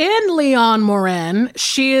 And in Leon Morin,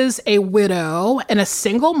 she is a widow and a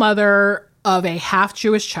single mother of a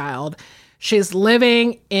half-Jewish child. She's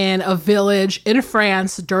living in a village in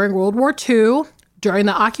France during World War II, during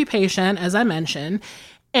the occupation, as I mentioned.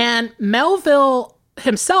 And Melville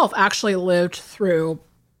himself actually lived through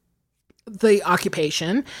the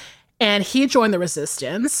occupation, and he joined the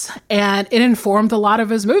resistance, and it informed a lot of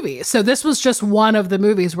his movies. So this was just one of the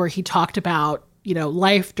movies where he talked about,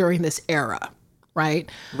 life during this era, right?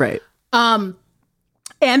 Right. And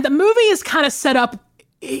the movie is kind of set up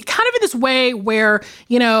kind of in this way where,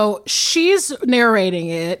 she's narrating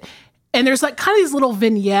it, and there's like kind of these little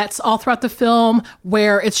vignettes all throughout the film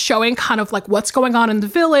where it's showing kind of like what's going on in the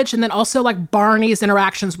village, and then also like Barney's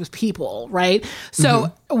interactions with people, right?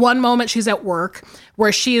 So one moment she's at work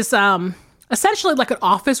where she's essentially like an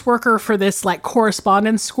office worker for this like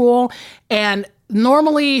correspondence school, and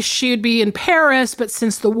normally she'd be in Paris, but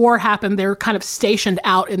since the war happened, they're kind of stationed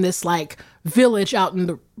out in this like village out in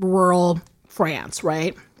the rural France,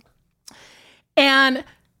 right? And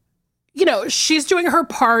she's doing her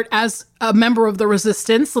part as a member of the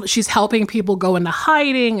resistance. She's helping people go into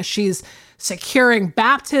hiding. She's securing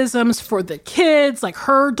baptisms for the kids, like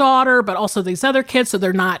her daughter, but also these other kids, so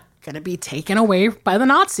they're not going to be taken away by the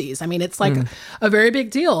Nazis. I mean, it's like a very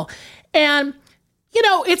big deal. And,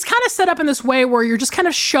 it's kind of set up in this way where you're just kind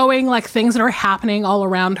of showing like things that are happening all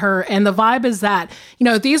around her. And the vibe is that,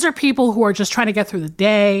 these are people who are just trying to get through the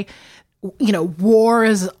day. War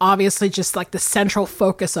is obviously just like the central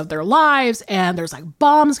focus of their lives, and there's like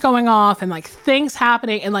bombs going off and like things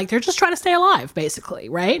happening, and like they're just trying to stay alive, basically,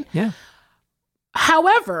 right? Yeah.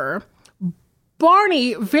 However,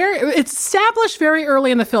 Barney, it's established very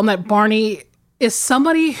early in the film that Barney is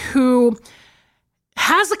somebody who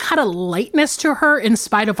has a kind of lightness to her in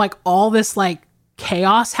spite of like all this like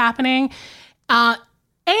chaos happening.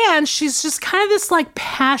 And she's just kind of this like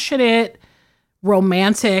passionate,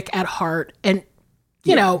 romantic at heart, and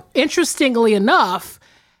interestingly enough,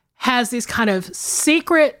 has these kind of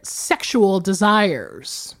secret sexual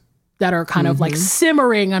desires that are kind of like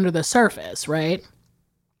simmering under the surface, right?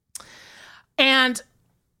 And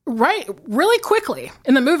really quickly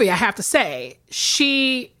in the movie, I have to say,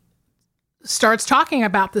 she starts talking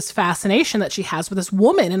about this fascination that she has with this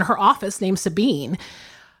woman in her office named Sabine,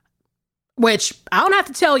 which I don't have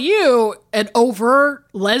to tell you, an overt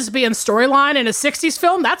lesbian storyline in a 60s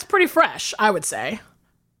film, that's pretty fresh, I would say.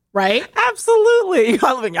 Right? Absolutely.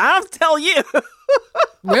 I'll tell you.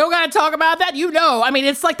 We don't got to talk about that. You know, I mean,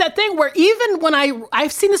 it's like that thing where even when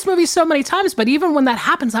I've seen this movie so many times, but even when that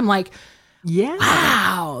happens, I'm like, yeah,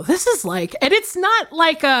 wow, this is like, and it's not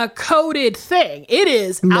like a coded thing. It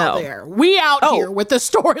is out there. We out here with the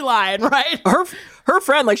storyline, right? Her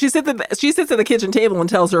friend, like she sits at the kitchen table and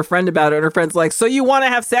tells her friend about it. And her friend's like, so you want to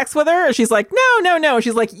have sex with her? And she's like, no.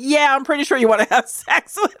 She's like, yeah, I'm pretty sure you want to have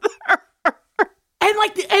sex with her.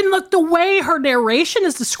 And look, the way her narration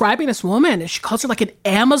is describing this woman, she calls her like an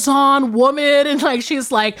Amazon woman. And like,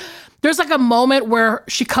 she's like, there's like a moment where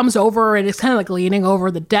she comes over and is kind of like leaning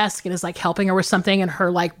over the desk and is like helping her with something. And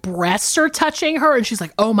her like breasts are touching her. And she's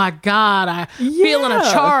like, oh my God, I'm feeling a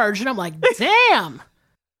charge. And I'm like, damn.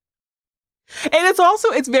 And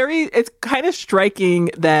it's kind of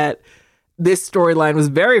striking that this storyline was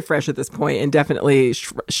very fresh at this point, and definitely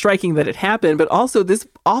striking that it happened. But also, this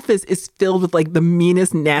office is filled with like the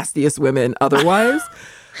meanest, nastiest women otherwise.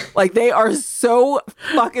 Like, they are so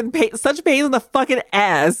fucking such pains in the fucking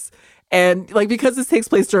ass. And like, because this takes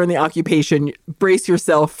place during the occupation, brace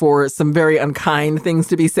yourself for some very unkind things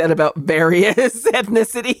to be said about various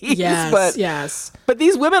ethnicities. Yes. But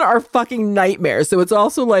these women are fucking nightmares. So it's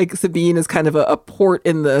also like Sabine is kind of a port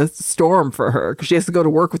in the storm for her, because she has to go to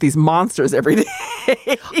work with these monsters every day.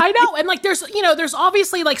 I know. And like, there's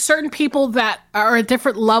obviously like certain people that are at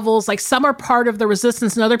different levels. Like, some are part of the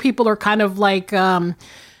resistance and other people are kind of like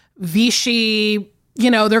Vichy.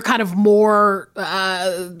 They're kind of more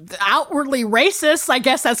outwardly racist. I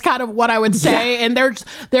guess that's kind of what I would say. Yeah. And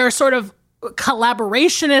they're sort of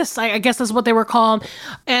collaborationists. I guess that's what they were called.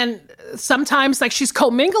 And sometimes like she's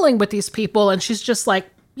commingling with these people and she's just like,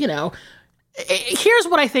 here's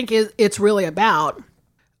what I think it's really about.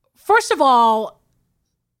 First of all,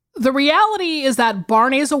 the reality is that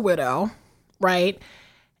Barney is a widow, right?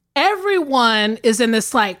 Everyone is in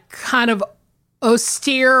this like kind of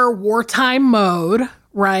austere wartime mode,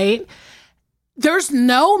 right? There's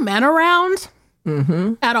no men around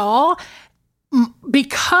at all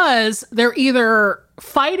because they're either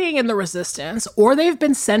fighting in the resistance or they've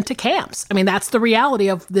been sent to camps. I mean, that's the reality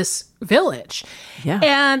of this village. Yeah.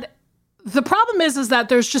 And the problem is that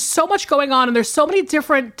there's just so much going on and there's so many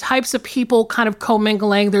different types of people kind of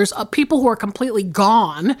commingling. There's people who are completely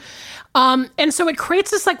gone. And so it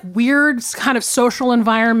creates this like weird kind of social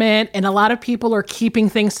environment, and a lot of people are keeping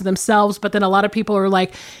things to themselves, but then a lot of people are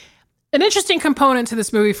like, an interesting component to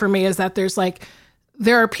this movie for me is that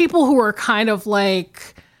there are people who are kind of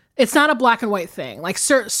like, it's not a black and white thing. Like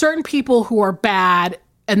certain people who are bad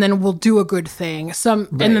and then will do a good thing. Right.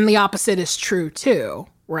 And then the opposite is true too.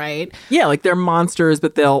 Right. Yeah. Like they're monsters,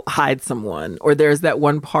 but they'll hide someone. Or there's that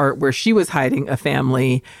one part where she was hiding a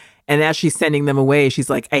family, and as she's sending them away, she's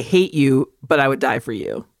like, I hate you, but I would die for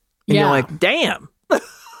you. And you're like, damn.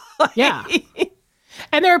 Yeah.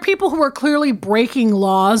 And there are people who are clearly breaking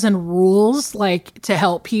laws and rules, like, to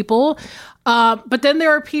help people. But then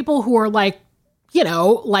there are people who are like,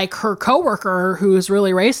 like her coworker who is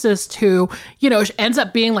really racist, who, ends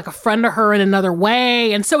up being like a friend to her in another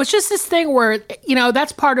way. And so it's just this thing where,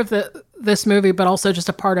 that's part of this movie, but also just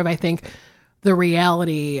a part of, I think, the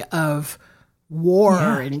reality of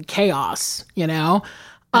war and chaos,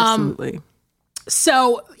 Absolutely.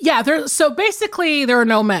 So basically there are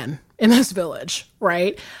no men in this village,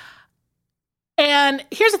 right? And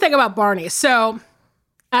here's the thing about Barney. So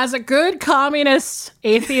as a good communist,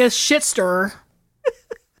 atheist shitster,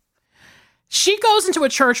 she goes into a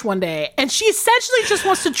church one day and she essentially just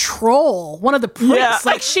wants to troll one of the priests. Yeah.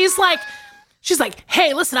 Like she's like,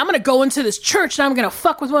 hey, listen, I'm going to go into this church and I'm going to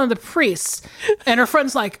fuck with one of the priests. And her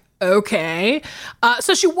friend's like, okay.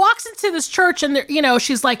 So she walks into this church and,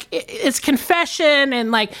 she's like, it's confession.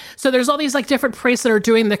 And like, so there's all these like different priests that are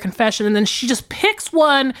doing the confession. And then she just picks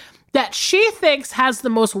one that she thinks has the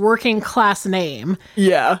most working class name.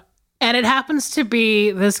 Yeah. And it happens to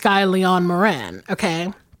be this guy, Leon Morin.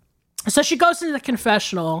 Okay. So she goes into the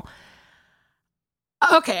confessional.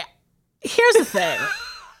 Okay. Here's the thing.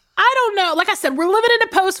 I don't know. Like I said, we're living in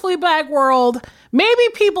a post-Fleabag world. Maybe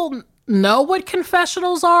people know what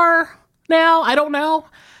confessionals are now. I don't know.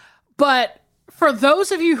 But For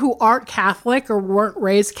those of you who aren't Catholic or weren't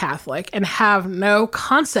raised Catholic and have no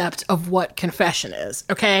concept of what confession is,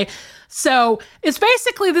 okay? So it's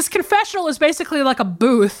basically, this confessional is basically like a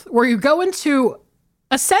booth where you go into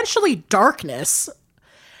essentially darkness,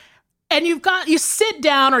 and you sit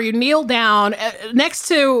down or you kneel down next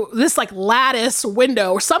to this like lattice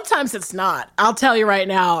window. Sometimes it's not. I'll tell you right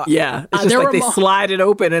now. Yeah. It's just like they slide it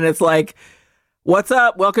open and it's like, what's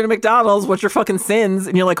up? Welcome to McDonald's. What's your fucking sins?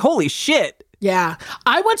 And you're like, holy shit. Yeah.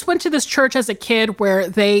 I once went to this church as a kid where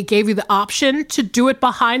they gave you the option to do it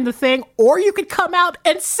behind the thing, or you could come out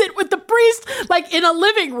and sit with the priest like in a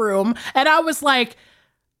living room. And I was like,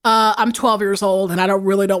 I'm 12 years old and I don't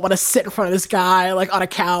want to sit in front of this guy like on a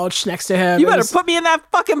couch next to him. You better put me in that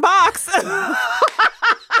fucking box.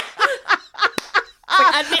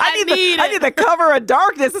 I need the cover of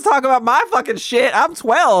darkness to talk about my fucking shit. I'm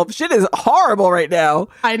 12. Shit is horrible right now.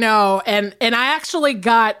 I know. And I actually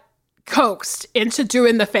got coaxed into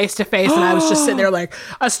doing the face-to-face, and I was just sitting there like,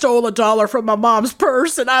 I stole $1 from my mom's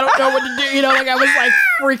purse and I don't know what to do. You know, like I was like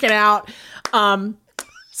freaking out.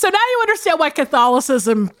 So now you understand why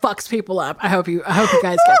Catholicism fucks people up. I hope you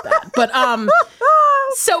guys get that. But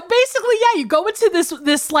so basically, yeah, you go into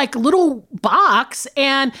this like little box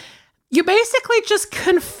and you basically just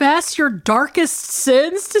confess your darkest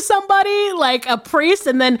sins to somebody, like a priest,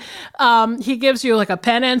 and then he gives you like a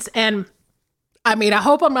penance. And I mean, I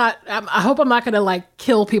hope I'm not going to like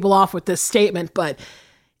kill people off with this statement, but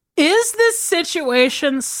is this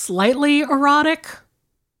situation slightly erotic?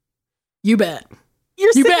 You bet.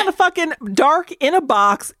 You're sitting in a fucking dark in a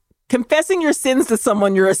box, confessing your sins to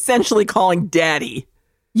someone you're essentially calling daddy.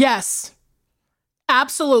 Yes,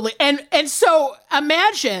 absolutely. And so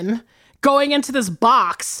imagine going into this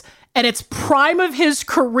box and it's prime of his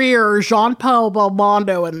career, Jean-Paul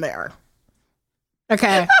Belmondo in there.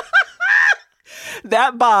 Okay.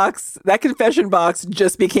 That confession box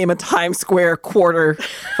just became a Times Square quarter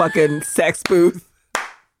fucking sex booth.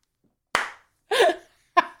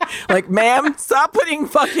 Like, ma'am, stop putting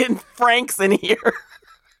fucking Franks in here.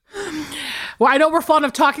 Well, I know we're fond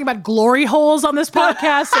of talking about glory holes on this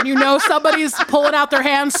podcast, and you know somebody's pulling out their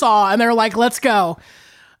handsaw, and they're like, let's go.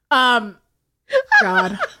 God.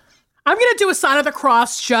 I'm going to do a sign of the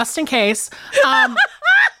cross just in case.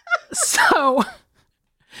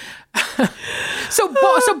 So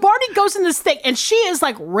Barney goes in this thing, and she is,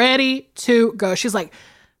 like, ready to go. She's like,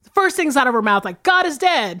 the first thing's out of her mouth, like, God is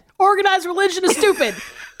dead. Organized religion is stupid.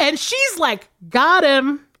 And she's like, got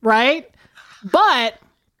him, right? But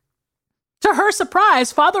to her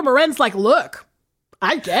surprise, Father Moren's like, look,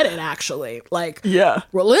 I get it, actually. Like, yeah,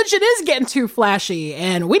 religion is getting too flashy,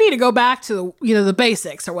 and we need to go back to, the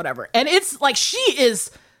basics or whatever. And it's like, she is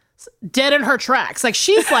dead in her tracks. Like,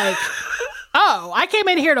 she's like, oh, I came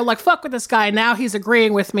in here to, like, fuck with this guy. Now he's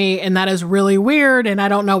agreeing with me, and that is really weird, and I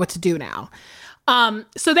don't know what to do now.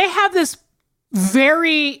 So they have this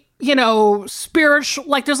very, spiritual,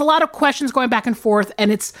 like, there's a lot of questions going back and forth,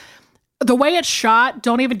 and it's the way it's shot.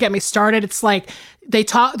 Don't even get me started. It's like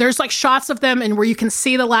there's like shots of them and where you can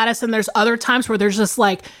see the lattice, and there's other times where there's just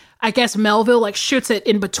like, I guess Melville like shoots it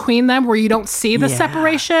in between them where you don't see the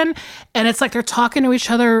separation. And it's like they're talking to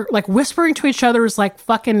each other, like whispering to each other is like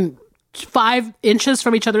fucking 5 inches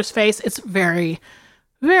from each other's face. It's very,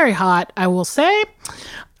 very hot, I will say.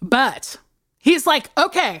 But he's like,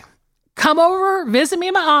 okay, come over, visit me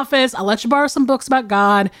in my office. I'll let you borrow some books about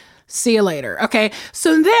God. See you later. Okay.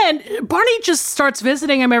 So then Barney just starts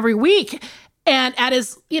visiting him every week and at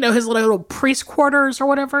his, his little priest quarters or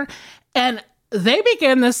whatever. And they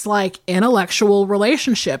begin this like intellectual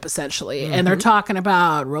relationship essentially. Mm-hmm. And they're talking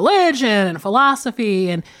about religion and philosophy,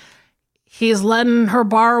 and he's letting her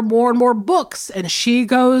borrow more and more books, and she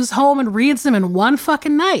goes home and reads them in one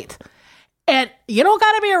fucking night. And you don't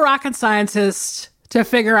got to be a rocket scientist to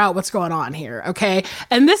figure out what's going on here, okay?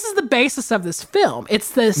 And this is the basis of this film.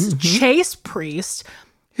 It's this chaste priest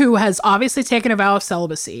who has obviously taken a vow of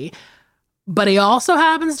celibacy, but he also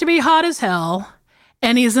happens to be hot as hell,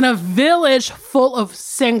 and he's in a village full of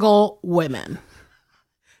single women.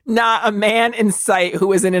 Not a man in sight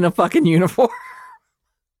who isn't in a fucking uniform.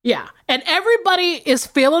 Yeah, and everybody is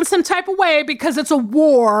feeling some type of way because it's a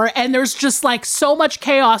war, and there's just like so much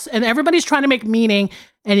chaos, and everybody's trying to make meaning.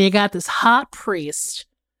 And you got this hot priest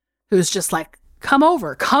who's just like, come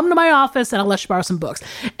to my office and I'll let you borrow some books.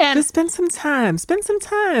 And just spend some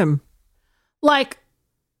time. Like,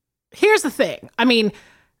 here's the thing. I mean,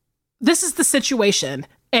 this is the situation.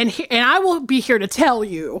 And I will be here to tell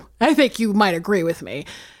you, I think you might agree with me,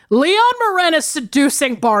 Leon Moren is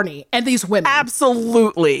seducing Barney and these women.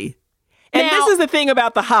 Absolutely. And this is the thing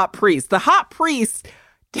about the hot priest. The hot priest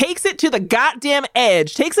takes it to the goddamn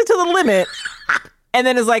edge, takes it to the limit, and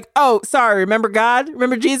then is like, oh, sorry, remember God?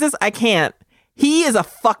 Remember Jesus? I can't. He is a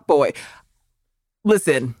fuckboy.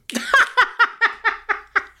 Listen.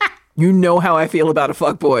 You know how I feel about a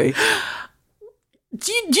fuckboy.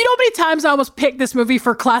 Do you know how many times I almost picked this movie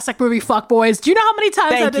for classic movie fuckboys? Do you know how many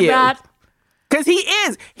times I did that? Because he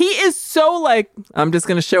is so like, I'm just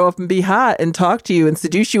going to show up and be hot and talk to you and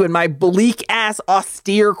seduce you in my bleak ass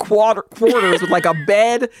austere quarters with like a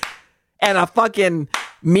bed and a fucking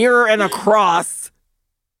mirror and a cross.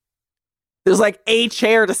 There's like a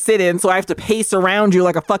chair to sit in, so I have to pace around you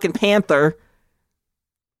like a fucking panther.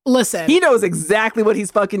 Listen. He knows exactly what he's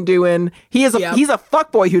fucking doing. He's a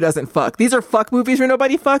fuckboy who doesn't fuck. These are fuck movies where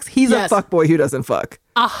nobody fucks. He's a fuckboy who doesn't fuck.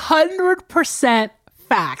 100%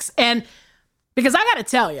 facts. And because I gotta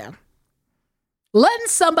tell you, letting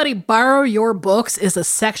somebody borrow your books is a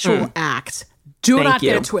sexual act. Do not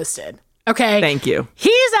get it twisted. Okay? Thank you.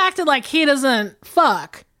 He's acting like he doesn't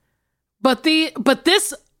fuck. But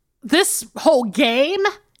this whole game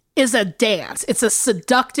is a dance. It's a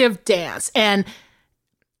seductive dance. And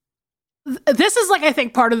this is like, I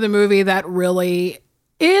think, part of the movie that really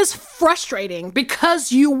is frustrating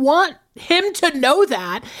because you want him to know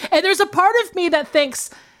that. And there's a part of me that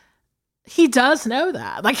thinks he does know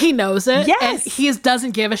that. Like, he knows it. Yes. And he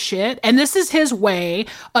doesn't give a shit. And this is his way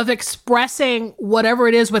of expressing whatever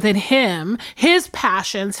it is within him, his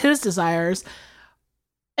passions, his desires.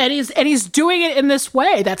 And he's doing it in this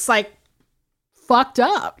way that's like fucked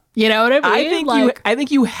up. You know what I mean? I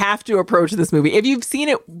think you have to approach this movie. If you've seen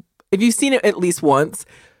it at least once,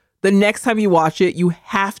 the next time you watch it, you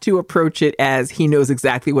have to approach it as he knows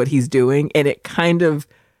exactly what he's doing, and it kind of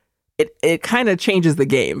changes the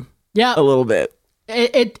game. Yeah, a little bit.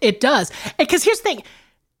 It does. Because here's the thing: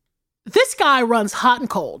 this guy runs hot and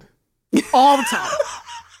cold all the time,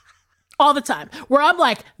 all the time. Where I'm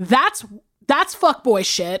like, that's fuckboy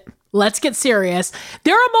shit. Let's get serious.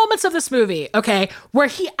 There are moments of this movie, okay, where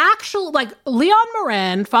he actually, like, Leon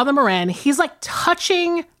Moran, Father Moran, he's like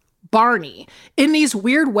touching Barney in these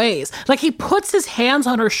weird ways. Like, he puts his hands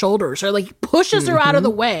on her shoulders or like pushes her out of the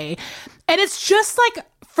way. And it's just like,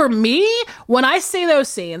 for me, when I see those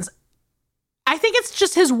scenes, I think it's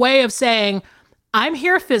just his way of saying, I'm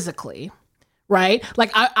here physically, right?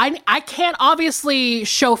 Like, I can't obviously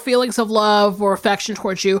show feelings of love or affection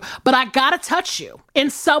towards you, but I gotta touch you in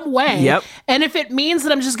some way. Yep. And if it means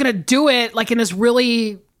that I'm just gonna do it like in this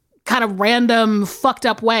really kind of random, fucked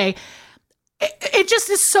up way, it just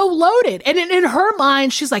is so loaded. And in her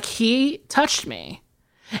mind, she's like, he touched me.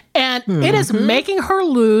 And it is making her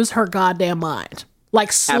lose her goddamn mind.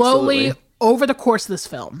 Like, slowly over the course of this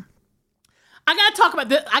film. I gotta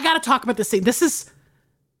talk about this scene. This is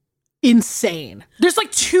insane. There's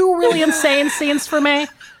like two really insane scenes for me.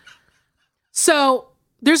 So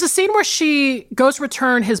there's a scene where she goes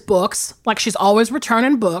return his books, like she's always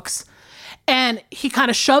returning books. And he kind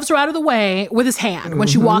of shoves her out of the way with his hand when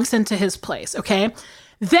she walks into his place, okay?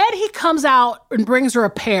 Then he comes out and brings her a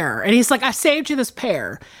pear. And he's like, I saved you this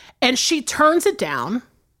pear. And she turns it down,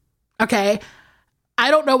 okay? I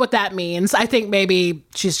don't know what that means. I think maybe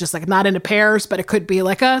she's just like not into pears, but it could be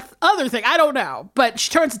like a other thing. I don't know. But she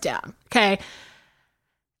turns it down, okay?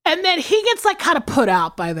 And then he gets like kind of put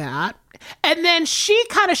out by that. And then she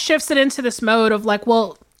kind of shifts it into this mode of like,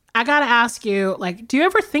 well, I gotta ask you, like, do you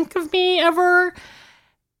ever think of me ever?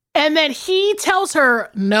 And then he tells her,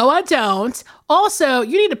 no, I don't. Also,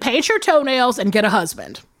 you need to paint your toenails and get a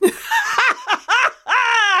husband.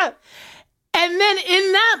 And then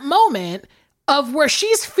in that moment of where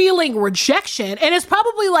she's feeling rejection and is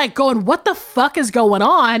probably like going, what the fuck is going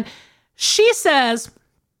on? She says,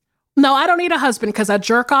 no, I don't need a husband because I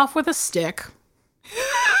jerk off with a stick.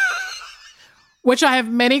 Which I have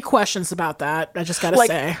many questions about that. I just gotta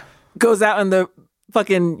say. Goes out in the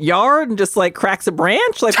fucking yard and just like cracks a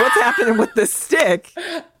branch? Like, what's happening with this stick?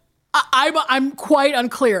 I'm quite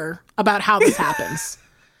unclear about how this happens.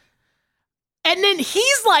 And then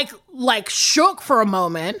he's like shook for a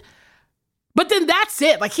moment. But then that's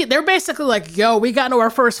it. Like, they're basically like, yo, we got into our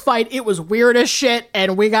first fight. It was weird as shit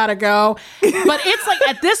and we gotta go. But it's like,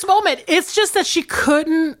 at this moment, it's just that she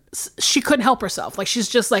couldn't help herself. Like, she's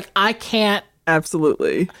just like, I can't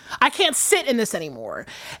sit in this anymore.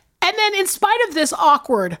 And then in spite of this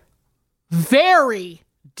awkward, very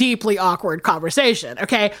deeply awkward conversation,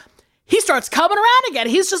 okay, he starts coming around again.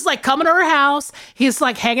 He's just like coming to her house. He's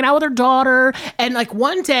like hanging out with her daughter. And like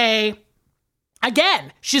one day,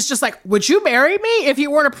 again, she's just like, would you marry me if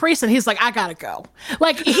you weren't a priest? And he's like, I gotta go.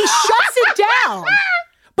 Like, he shuts it down.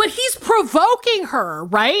 But he's provoking her,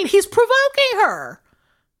 right? He's provoking her.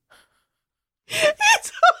 He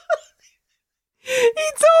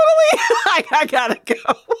I gotta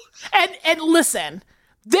go. And listen,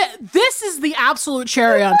 this is the absolute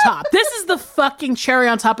cherry on top. This is the fucking cherry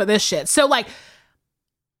on top of this shit. So like,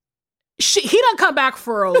 he done come back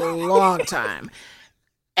for a long time.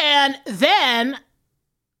 And then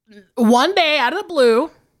one day out of the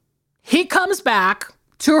blue, he comes back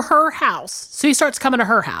to her house. So he starts coming to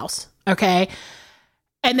her house. Okay.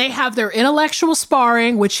 And they have their intellectual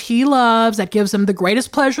sparring, which he loves. That gives him the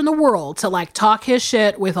greatest pleasure in the world to like talk his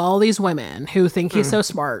shit with all these women who think he's so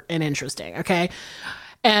smart and interesting. Okay.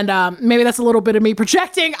 And maybe that's a little bit of me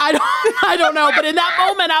projecting. I don't know. But in that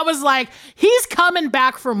moment, I was like, he's coming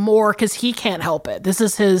back for more because he can't help it. This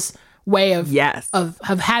is his way of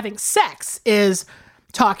having sex, is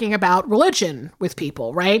talking about religion with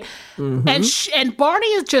people, right? Mm-hmm. And Barney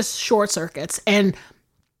is just short circuits, and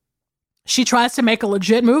she tries to make a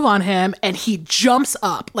legit move on him, and he jumps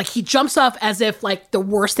up. Like, he jumps up as if like the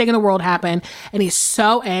worst thing in the world happened, and he's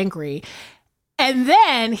so angry. And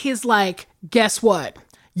then he's like, guess what?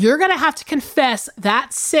 You're going to have to confess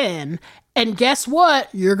that sin. And guess what?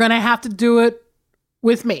 You're going to have to do it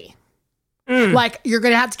with me. Like, you're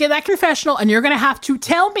going to have to get that confessional, and you're going to have to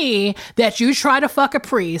tell me that you try to fuck a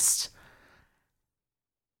priest.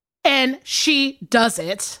 And she does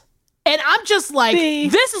it. And I'm just like,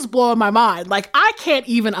 this is blowing my mind. Like, I can't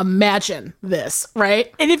even imagine this,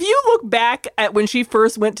 right? And if you look back at when she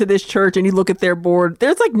first went to this church and you look at their board,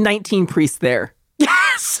 there's like 19 priests there.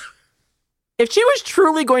 Yes. If she was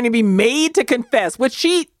truly going to be made to confess, which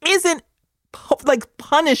she isn't like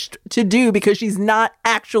punished to do because she's not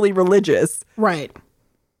actually religious. Right.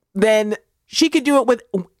 Then she could do it with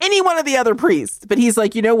any one of the other priests. But he's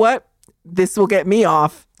like, you know what? This will get me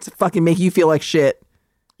off to fucking make you feel like shit.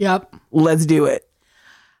 Yep. Let's do it.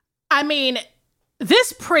 I mean,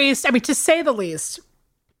 this priest, to say the least,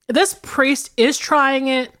 this priest is trying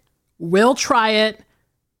it, will try it.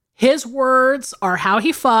 His words are how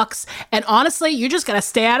he fucks. And honestly, you just got to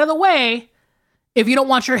stay out of the way if you don't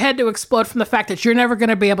want your head to explode from the fact that you're never going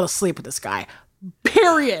to be able to sleep with this guy.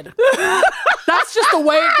 Period. That's just the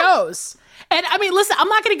way it goes. And listen, I'm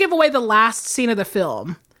not going to give away the last scene of the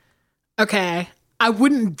film. Okay. I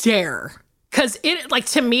wouldn't dare. Because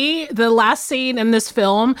to me, the last scene in this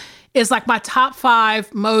film is like my top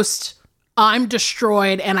 5 most I'm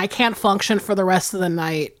destroyed and I can't function for the rest of the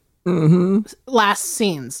night. Mm-hmm. Last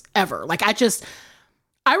scenes ever. Like,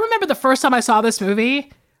 I remember the first time I saw this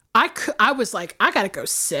movie, I was like, I gotta go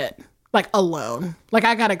sit like alone. Like,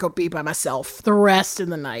 I gotta go be by myself the rest of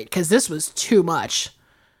the night because this was too much.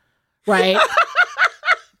 Right?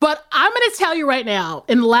 But I'm gonna tell you right now,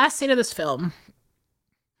 in the last scene of this film,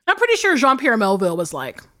 I'm pretty sure Jean-Pierre Melville was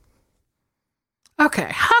like, okay,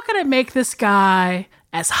 how can I make this guy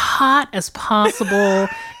as hot as possible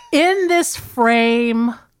in this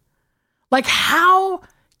frame? Like, how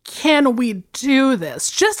can we do this?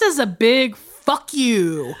 Just as a big fuck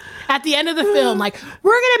you at the end of the film. Like,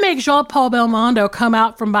 we're going to make Jean-Paul Belmondo come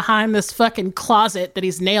out from behind this fucking closet that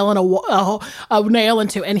he's nailing a nail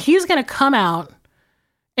into. And he's going to come out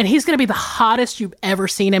and he's going to be the hottest you've ever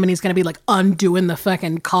seen him. And he's going to be like undoing the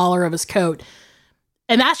fucking collar of his coat.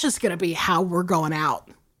 And that's just going to be how we're going out.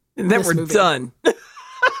 And then we're done.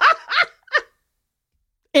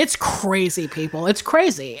 It's crazy, people. It's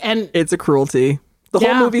crazy. And it's a cruelty. The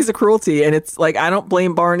whole movie's a cruelty. And it's like, I don't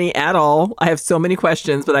blame Barney at all. I have so many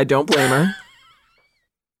questions, but I don't blame her.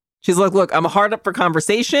 She's like, look, I'm hard up for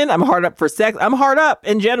conversation. I'm hard up for sex. I'm hard up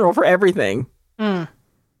in general for everything. And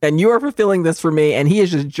you are fulfilling this for me. And he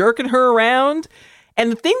is just jerking her around.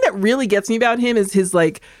 And the thing that really gets me about him is his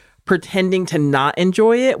like pretending to not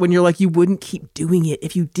enjoy it when you're like, you wouldn't keep doing it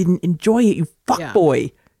if you didn't enjoy it, you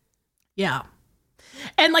fuckboy. Yeah.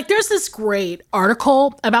 And like, there's this great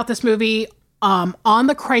article about this movie on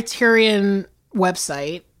the Criterion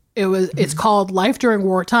website. It's called Life During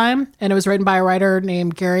Wartime, and it was written by a writer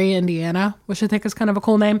named Gary Indiana, which I think is kind of a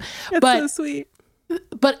cool name. That's so sweet.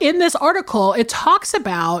 But in this article, it talks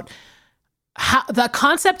about how the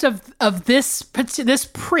concept of this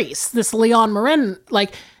priest, this Leon Marin,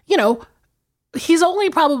 like, you know, he's only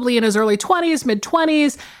probably in his early 20s, mid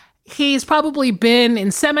 20s. He's probably been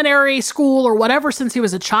in seminary school or whatever since he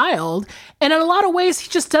was a child. And in a lot of ways, he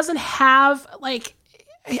just doesn't have, like,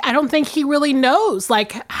 I don't think he really knows,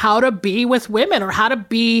 like, how to be with women or how to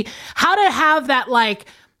have that, like,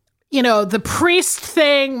 you know, the priest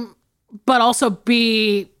thing, but also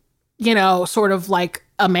be, you know, sort of like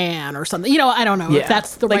a man or something. You know, I don't know if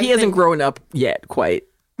that's the right thing. Like, he hasn't grown up yet, quite.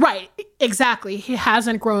 Right. Exactly. He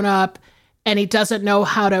hasn't grown up. and he doesn't know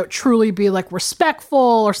how to truly be like respectful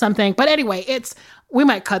or something. But anyway, we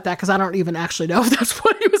might cut that because I don't even actually know if that's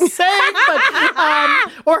what he was saying, but,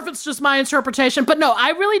 or if it's just my interpretation. But no,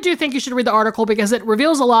 I really do think you should read the article because it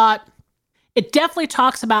reveals a lot. It definitely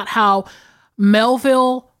talks about how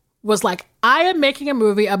Melville was like, I am making a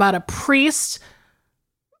movie about a priest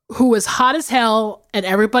who is hot as hell and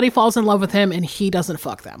everybody falls in love with him and he doesn't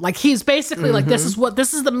fuck them. Like, he's basically like, this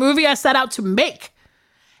is the movie I set out to make.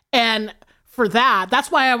 And for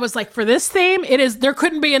that's why I was like, for this theme, there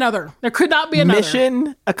couldn't be another. There could not be another.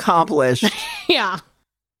 Mission accomplished. Yeah.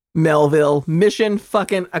 Melville, mission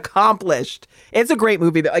fucking accomplished. It's a great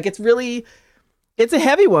movie though. Like, it's a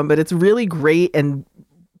heavy one, but it's really great and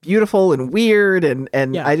beautiful and weird. And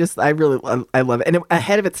yeah. I love it. And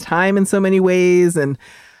ahead of its time in so many ways. And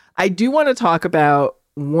I do want to talk about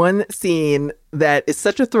one scene that is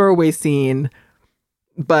such a throwaway scene,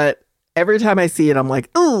 but every time I see it, I'm like,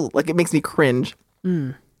 ooh, like it makes me cringe.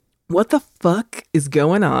 What the fuck is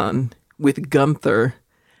going on with Gunther,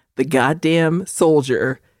 the goddamn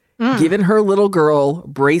soldier, giving her little girl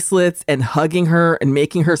bracelets and hugging her and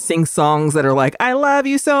making her sing songs that are like, I love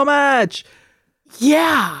you so much.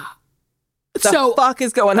 Yeah. The fuck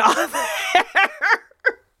is going on there?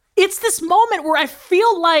 It's this moment where I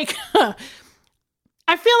feel like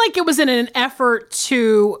it was in an effort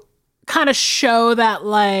to kind of show that,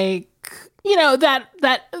 like, you know, that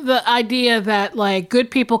the idea that like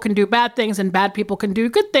good people can do bad things and bad people can do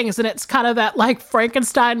good things. And it's kind of that like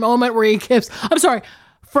Frankenstein's monster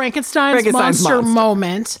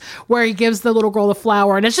moment where he gives the little girl the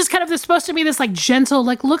flower. And it's just kind of supposed to be this like gentle,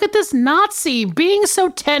 like, look at this Nazi being so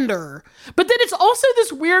tender. But then it's also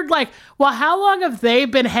this weird, like, well, how long have they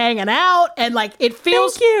been hanging out? And like, it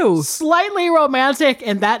feels slightly romantic,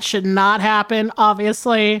 and that should not happen,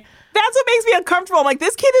 obviously. That's what makes me uncomfortable. I'm like,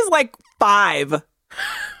 this kid is like 5.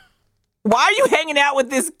 Why are you hanging out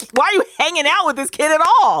with this kid at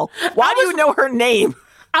all? Why do you know her name?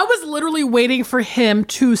 I was literally waiting for him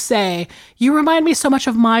to say, you remind me so much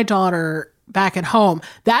of my daughter back at home.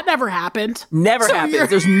 That never happened. Never happened.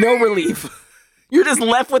 There's no relief. You're just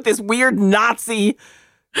left with this weird Nazi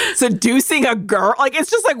seducing a girl. Like,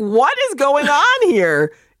 it's just like, what is going on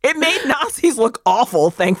here? It made Nazis look awful,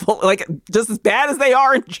 thankful, like just as bad as they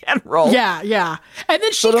are in general. Yeah, yeah. And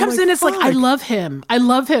then she comes in, it's like, I love him.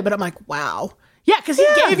 And I'm like, wow. Yeah, because he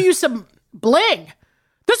gave you some bling.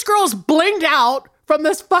 This girl's blinged out from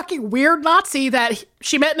this fucking weird Nazi that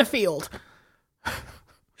she met in a field.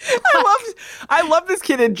 I love this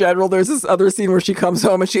kid in general. There's this other scene where she comes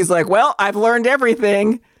home and she's like, well, I've learned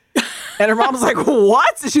everything. And her mom's like,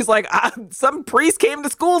 what? And she's like, some priest came to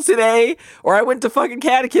school today, or I went to fucking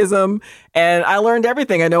catechism and I learned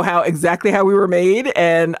everything. I know exactly how we were made,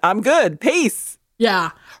 and I'm good. Peace.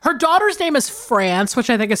 Yeah. Her daughter's name is France, which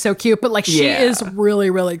I think is so cute, but like she is really,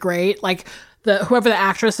 really great. Like whoever the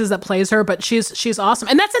actress is that plays her, but she's awesome.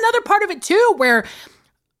 And that's another part of it too, where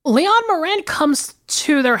Leon Morin comes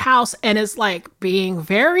to their house and is like being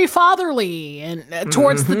very fatherly and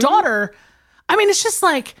towards the daughter. I mean, it's just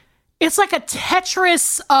like, it's like a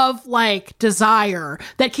Tetris of like desire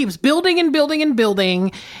that keeps building and building and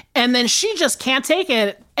building. And then she just can't take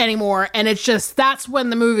it anymore. And it's just, that's when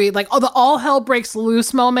the movie, like, the all hell breaks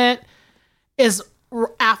loose moment is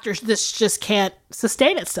after this just can't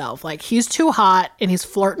sustain itself. Like, he's too hot and he's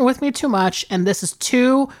flirting with me too much. And this is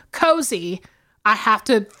too cozy. I have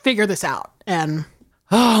to figure this out. And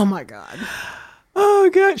oh my God. Oh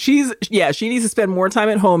God, she needs to spend more time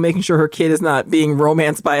at home making sure her kid is not being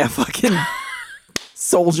romanced by a fucking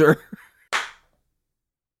soldier.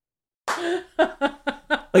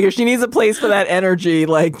 Like, if she needs a place for that energy,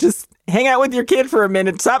 like, just hang out with your kid for a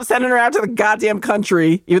minute. Stop sending her out to the goddamn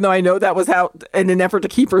country, even though I know that was out in an effort to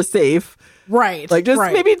keep her safe. Right. Like, just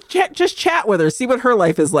maybe just chat with her, see what her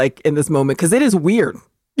life is like in this moment, because it is weird.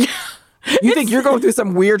 You think you're going through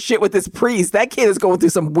some weird shit with this priest? That kid is going through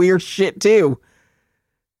some weird shit too.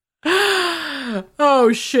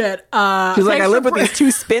 Oh shit. She's like, I live with these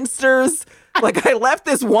 2 spinsters. Like, I left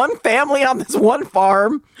this one family on this one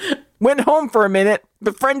farm, went home for a minute,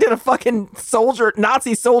 befriended a fucking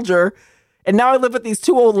Nazi soldier, and now I live with these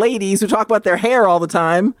 2 old ladies who talk about their hair all the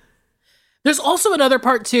time. There's also another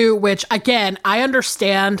part too, which again, I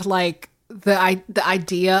understand, like the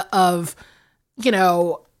idea of, you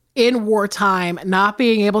know, in wartime, not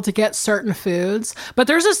being able to get certain foods. But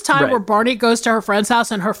there's this time where Barney goes to her friend's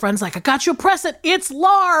house and her friend's like, I got you a present. It's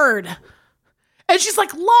lard. And she's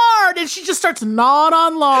like, lard. And she just starts gnawing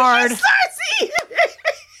on lard. She starts eating it.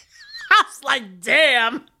 I was like,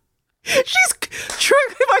 damn. She's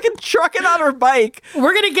fucking trucking on her bike.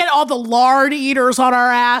 We're going to get all the lard eaters on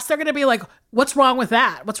our ass. They're going to be like, What's wrong with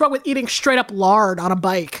that? What's wrong with eating straight up lard on a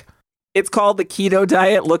bike? It's called the keto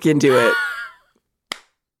diet. Look into it.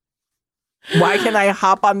 Why can I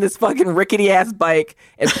hop on this fucking rickety ass bike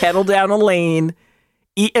and pedal down a lane,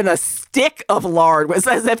 eating a stick of lard?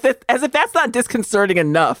 As if that's not disconcerting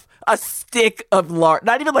enough. A stick of lard,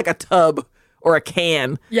 not even like a tub or a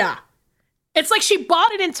can. Yeah. It's like she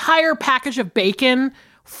bought an entire package of bacon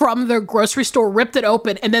from the grocery store, ripped it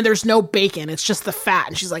open, and then there's no bacon. It's just the fat.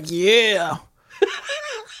 And she's like, yeah.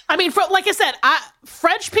 I mean, like I said,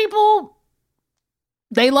 French people,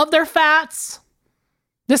 they love their fats.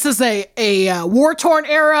 This is a war-torn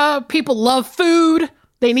era. People love food.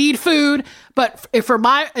 They need food. But in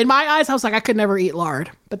my eyes, I was like, I could never eat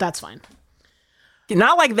lard. But that's fine.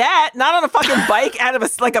 Not like that. Not on a fucking bike out of a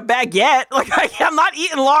baguette. Like, I'm not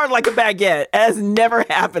eating lard like a baguette. That is never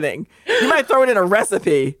happening. You might throw it in a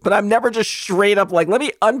recipe, but I'm never just straight up like, let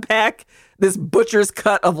me unpack this butcher's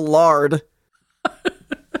cut of lard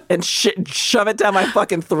and shove it down my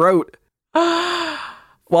fucking throat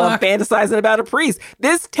while I'm fantasizing about a priest.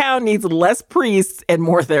 This town needs less priests and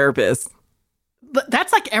more therapists.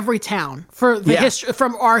 That's like every town for the history,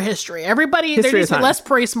 from our history. Everybody, there needs to be less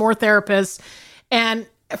priests, more therapists. And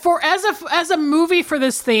as a movie for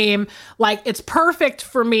this theme, like, it's perfect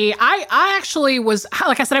for me. I actually was,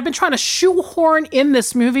 like I said, I've been trying to shoehorn in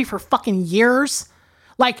this movie for fucking years.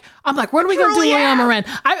 Like, I'm like, what are we going to do, Leon Moran?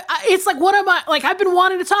 It's like one of my, like, I've been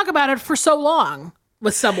wanting to talk about it for so long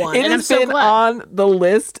with someone. It has been on the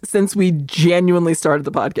list since we genuinely started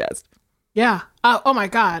the podcast. Yeah. Oh my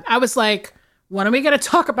God. I was like, when are we going to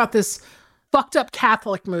talk about this fucked up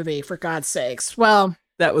Catholic movie, for God's sakes? Well,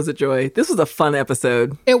 that was a joy. This was a fun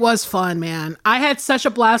episode. It was fun, man. I had such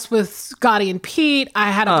a blast with Scotty and Pete.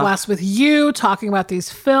 I had a blast with you talking about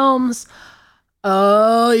these films.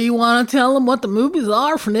 Oh, you want to tell them what the movies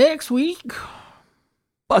are for next week?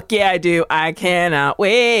 Fuck yeah, I do. I cannot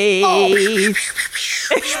wait. Oh.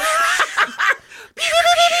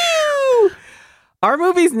 Our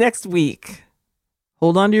movies next week.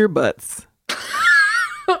 Hold on to your butts.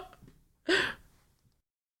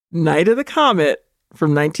 Night of the Comet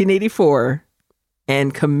from 1984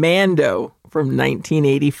 and Commando from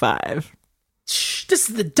 1985. This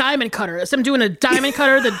is the Diamond Cutter. It's them doing a Diamond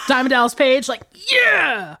Cutter, the Diamond Dallas Page. Like,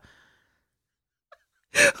 yeah.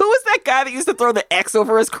 Who was that guy that used to throw the X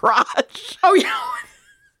over his crotch? Oh, yeah.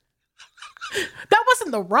 That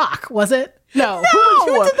wasn't The Rock, was it? No.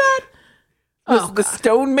 Who did that? The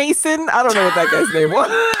stonemason? I don't know what that guy's name was.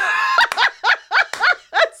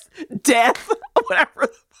 Death. Whatever.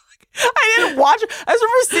 I didn't watch it. I just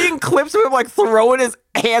remember seeing clips of him like throwing his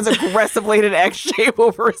hands aggressively in an X shape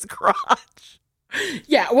over his crotch.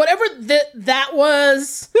 Yeah, whatever that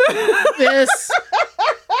was, this,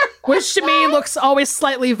 which to me looks always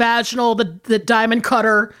slightly vaginal, the Diamond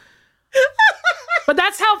Cutter. But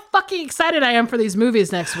that's how fucking excited I am for these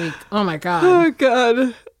movies next week. Oh my God. Oh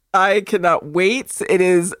God. I cannot wait. It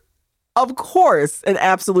is, of course, an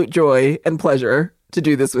absolute joy and pleasure to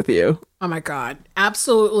do this with you. Oh my God.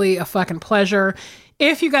 Absolutely a fucking pleasure.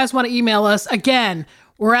 If you guys want to email us, again,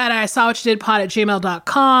 we're at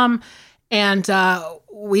isawwhatyoudidpod@gmail.com. And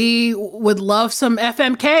we would love some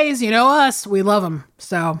FMKs. You know us. We love them.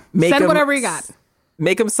 So send whatever you got.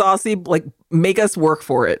 Make them saucy. Like, make us work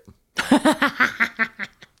for it.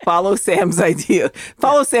 Follow Sam's idea.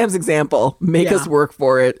 Follow Sam's example. Make us work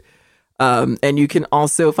for it. And you can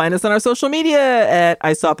also find us on our social media at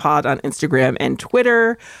ISawPod on Instagram and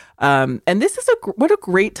Twitter. And this is what a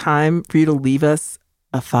great time for you to leave us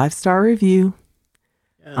a 5-star review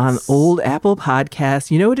on old Apple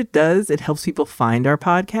Podcasts. You know what it does? It helps people find our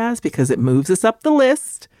podcast because it moves us up the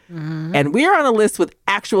list. Mm-hmm. And we are on a list with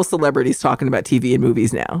actual celebrities talking about TV and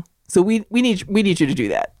movies now. So we need you to do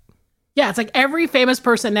that. Yeah, it's like every famous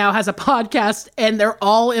person now has a podcast and they're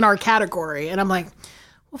all in our category. And I'm like,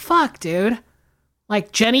 well, fuck, dude.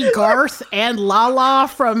 Like Jenny Garth and Lala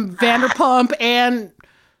from Vanderpump and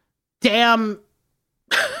damn...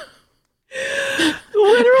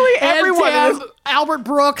 Literally everyone. And damn Albert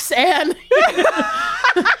Brooks and...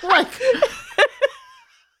 like...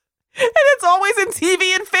 And it's always in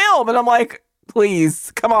TV and film. And I'm like,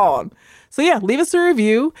 please, come on. So yeah, leave us a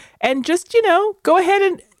review and just, go ahead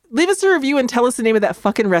and leave us a review and tell us the name of that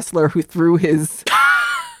fucking wrestler who threw his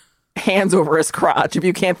hands over his crotch if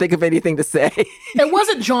you can't think of anything to say. It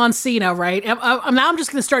wasn't John Cena, right? Now I'm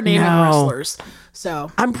just going to start naming wrestlers.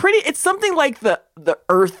 So it's something like the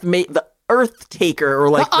Earth Taker or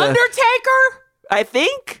like the Undertaker? I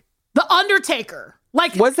think. The Undertaker.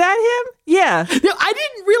 Like, was that him? Yeah. I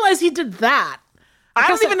didn't realize he did that. I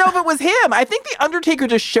don't even know if it was him. I think the Undertaker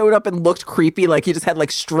just showed up and looked creepy. Like he just had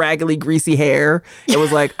like straggly, greasy hair. It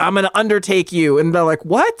was like, I'm going to undertake you. And they're like,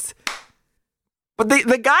 what? But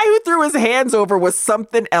the guy who threw his hands over was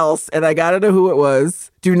something else. And I got to know who it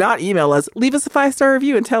was. Do not email us. Leave us a 5-star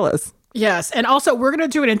review and tell us. Yes. And also, we're going to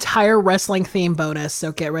do an entire wrestling theme bonus.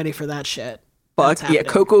 So get ready for that shit. Fuck yeah.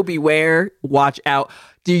 Coco Beware. Watch out.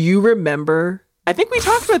 Do you remember? I think we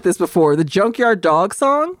talked about this before. The Junkyard Dog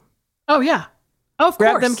song. Oh, yeah. Of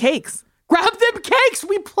Grab course. them cakes. Grab them cakes.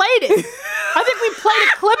 We played it. I think we played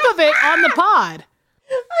a clip of it on the pod.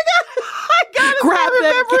 I got grab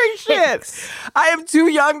remembering shit. I am too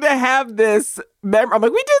young to have this memory. I'm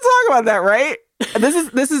like, we did talk about that, right? And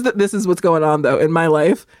this is what's going on though in my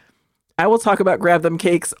life. I will talk about grab them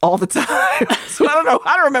cakes all the time. So I don't know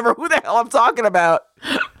how to remember who the hell I'm talking about.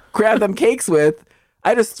 Grab them cakes with.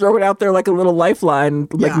 I just throw it out there like a little lifeline.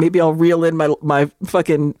 Like maybe I'll reel in my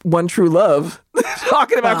fucking one true love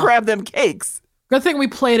talking about grab them cakes. Good thing we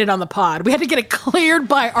played it on the pod. We had to get it cleared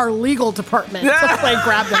by our legal department to play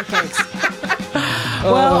Grab Them Cakes.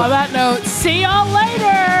 Well, on that note, see y'all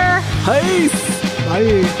later. Peace.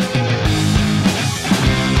 Bye.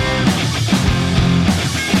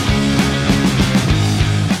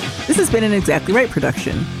 This has been an Exactly Right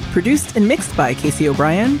production. Produced and mixed by Casey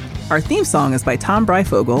O'Brien. Our theme song is by Tom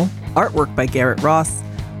Breifogel. Artwork by Garrett Ross.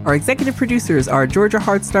 Our executive producers are Georgia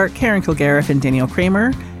Hardstart, Karen Kilgariff, and Danielle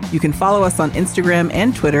Kramer. You can follow us on Instagram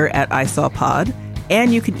and Twitter at ISawPod,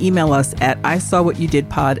 and you can email us at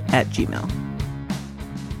isawwhatyoudidpod@gmail.com.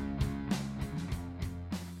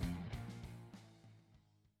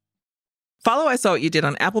 Follow I Saw What You Did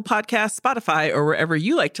on Apple Podcasts, Spotify, or wherever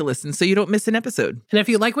you like to listen so you don't miss an episode. And if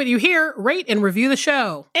you like what you hear, rate and review the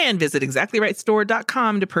show. And visit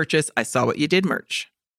exactlyrightstore.com to purchase I Saw What You Did merch.